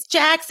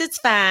 Jax, it's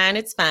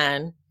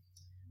fine.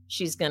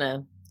 She's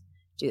gonna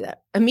do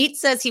that. Amit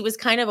says he was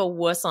kind of a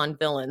wuss on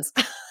villains.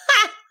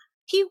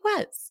 He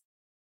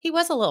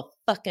was a little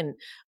fucking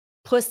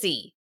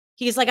pussy.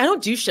 He's like, I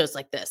don't do shows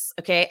like this.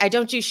 Okay. I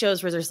don't do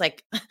shows where there's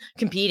like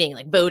competing,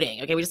 like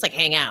voting. Okay. We just like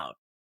hang out.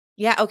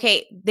 Yeah.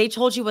 Okay. They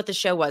told you what the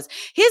show was.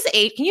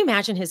 Can you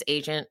imagine his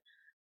agent?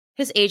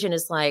 His agent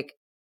is like,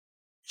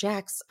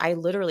 Jax, I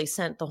literally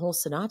sent the whole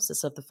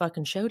synopsis of the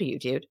fucking show to you,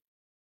 dude.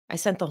 I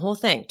sent the whole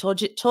thing.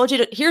 Told you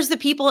to, here's the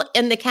people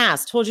in the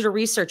cast. Told you to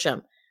research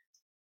them.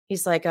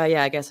 He's like, oh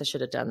yeah, I guess I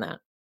should have done that.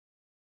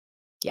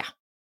 Yeah,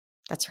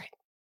 that's right.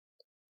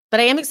 But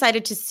I am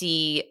excited to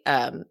see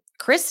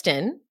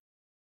Kristen,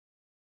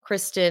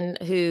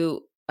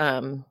 who,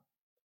 oh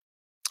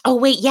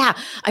wait, yeah,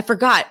 I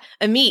forgot.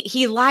 Amit,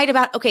 he lied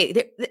about,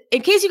 okay,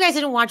 in case you guys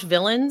didn't watch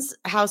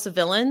House of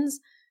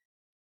Villains,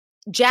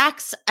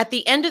 Jax, at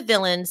the end of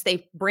Villains,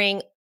 they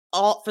bring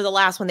all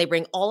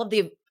of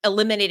the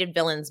eliminated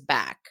villains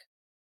back.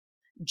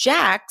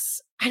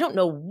 Jax, I don't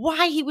know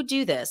why he would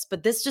do this,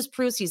 but this just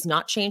proves he's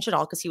not changed at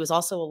all, because he was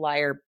also a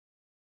liar,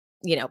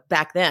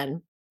 back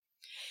then.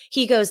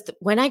 He goes,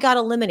 when I got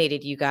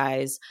eliminated, you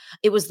guys,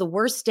 it was the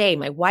worst day.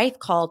 My wife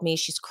called me.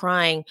 She's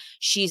crying.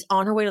 She's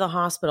on her way to the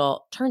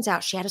hospital. Turns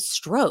out she had a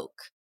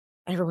stroke.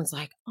 And everyone's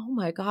like, oh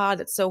my God,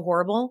 that's so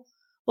horrible.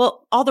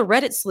 Well, all the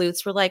Reddit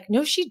sleuths were like,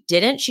 no, she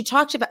didn't. She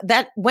talked about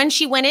that when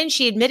she went in,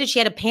 she admitted she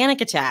had a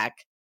panic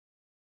attack.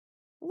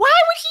 Why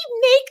would he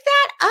make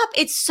that up?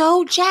 It's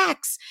so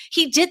Jax.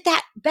 He did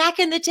that back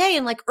in the day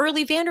in like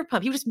early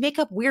Vanderpump. He would just make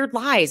up weird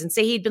lies and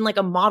say he'd been like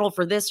a model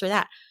for this or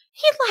that.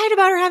 He lied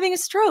about her having a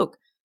stroke.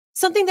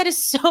 Something that is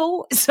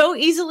so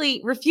easily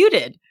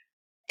refuted.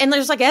 And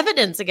there's like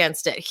evidence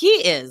against it. He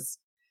is.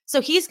 So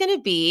he's going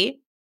to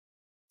be,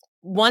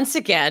 once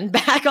again,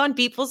 back on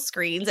people's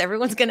screens.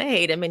 Everyone's going to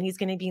hate him. And he's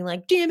going to be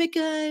like, damn it,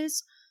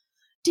 guys.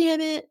 Damn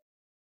it.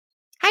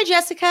 Hi,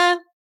 Jessica.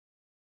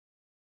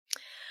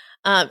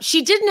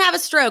 She didn't have a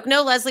stroke.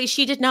 No, Leslie,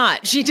 she did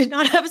not. She did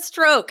not have a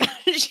stroke.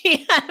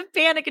 She had a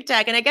panic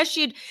attack. And I guess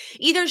she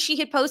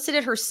had posted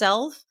it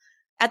herself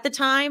at the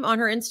time on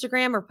her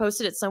Instagram, or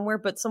posted it somewhere,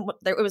 but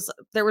there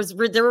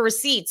were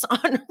receipts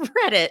on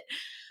Reddit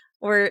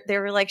where they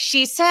were like,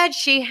 she said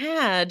she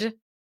had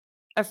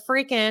a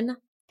freaking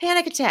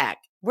panic attack.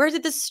 Where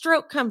did the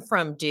stroke come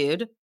from,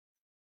 dude?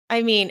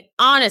 I mean,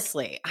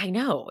 honestly, I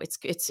know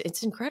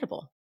it's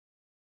incredible.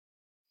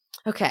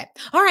 Okay.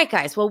 All right,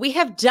 guys. Well, we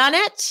have done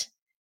it.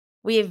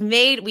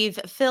 We've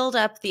filled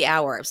up the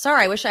hour.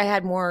 Sorry, I wish I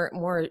had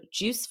more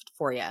juice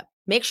for you.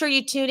 Make sure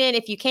you tune in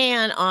if you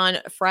can on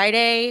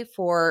Friday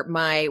for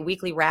my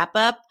weekly wrap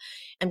up.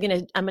 I'm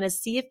gonna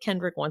see if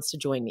Kendrick wants to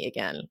join me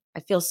again. I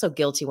feel so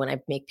guilty when I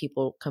make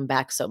people come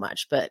back so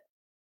much, but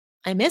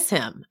I miss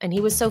him, and he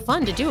was so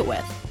fun to do it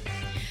with.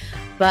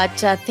 But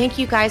thank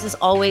you guys, as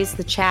always,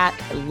 the chat.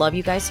 I love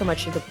you guys so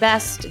much. You're the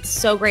best. It's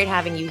so great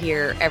having you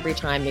here every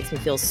time. Makes me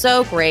feel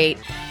so great.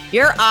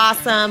 You're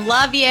awesome.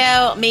 Love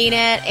you. Mean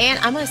it. And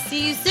I'm going to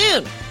see you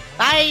soon.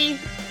 Bye.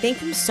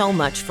 Thank you so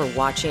much for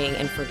watching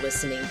and for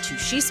listening to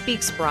She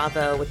Speaks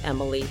Bravo with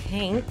Emily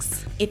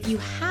Hanks. If you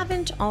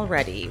haven't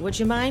already, would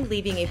you mind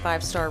leaving a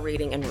 5-star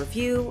rating and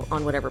review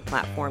on whatever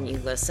platform you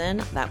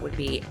listen? That would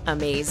be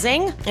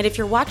amazing. And if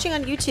you're watching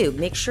on YouTube,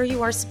 make sure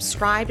you are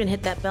subscribed and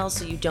hit that bell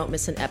so you don't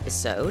miss an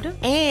episode.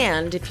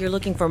 And if you're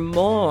looking for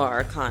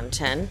more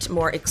content,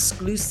 more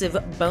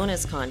exclusive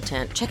bonus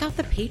content, check out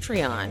the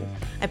Patreon.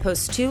 I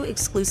post 2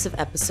 exclusive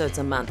episodes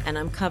a month, and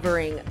I'm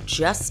covering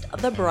just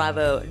the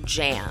Bravo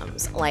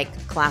jams,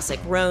 like Classic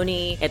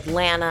Roni,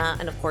 Atlanta,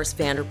 and of course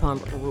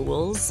Vanderpump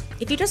Rules.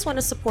 If you just want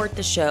to support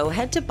the show,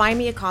 head to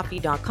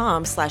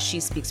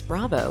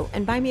buymeacoffee.com/SheSpeaksBravo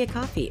and buy me a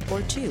coffee,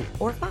 or 2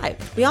 or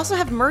 5. We also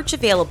have merch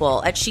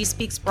available at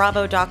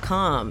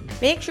SheSpeaksBravo.com.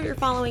 Make sure you're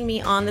following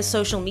me on the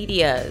social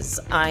medias.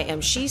 I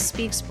am She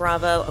Speaks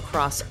Bravo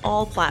across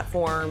all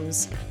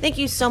platforms. Thank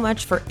you so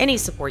much for any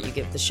support you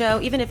give the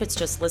show, even if it's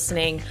just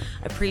listening.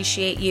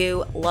 Appreciate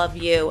you, love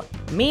you,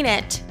 mean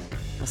it.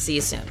 I'll see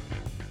you soon.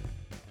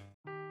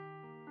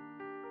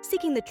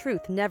 Seeking the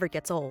truth never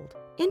gets old.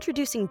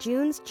 Introducing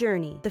June's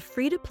Journey, the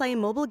free-to-play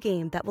mobile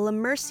game that will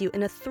immerse you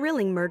in a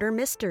thrilling murder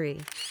mystery.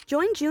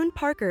 Join June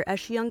Parker as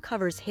she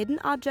uncovers hidden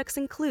objects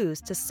and clues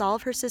to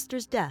solve her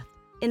sister's death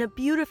in a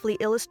beautifully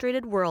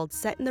illustrated world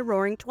set in the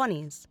Roaring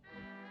 '20s.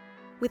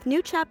 With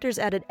new chapters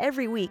added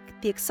every week,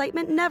 the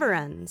excitement never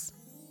ends.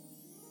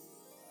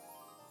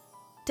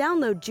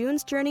 Download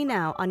June's Journey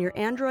now on your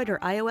Android or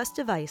iOS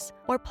device,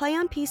 or play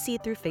on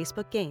PC through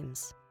Facebook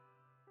Games.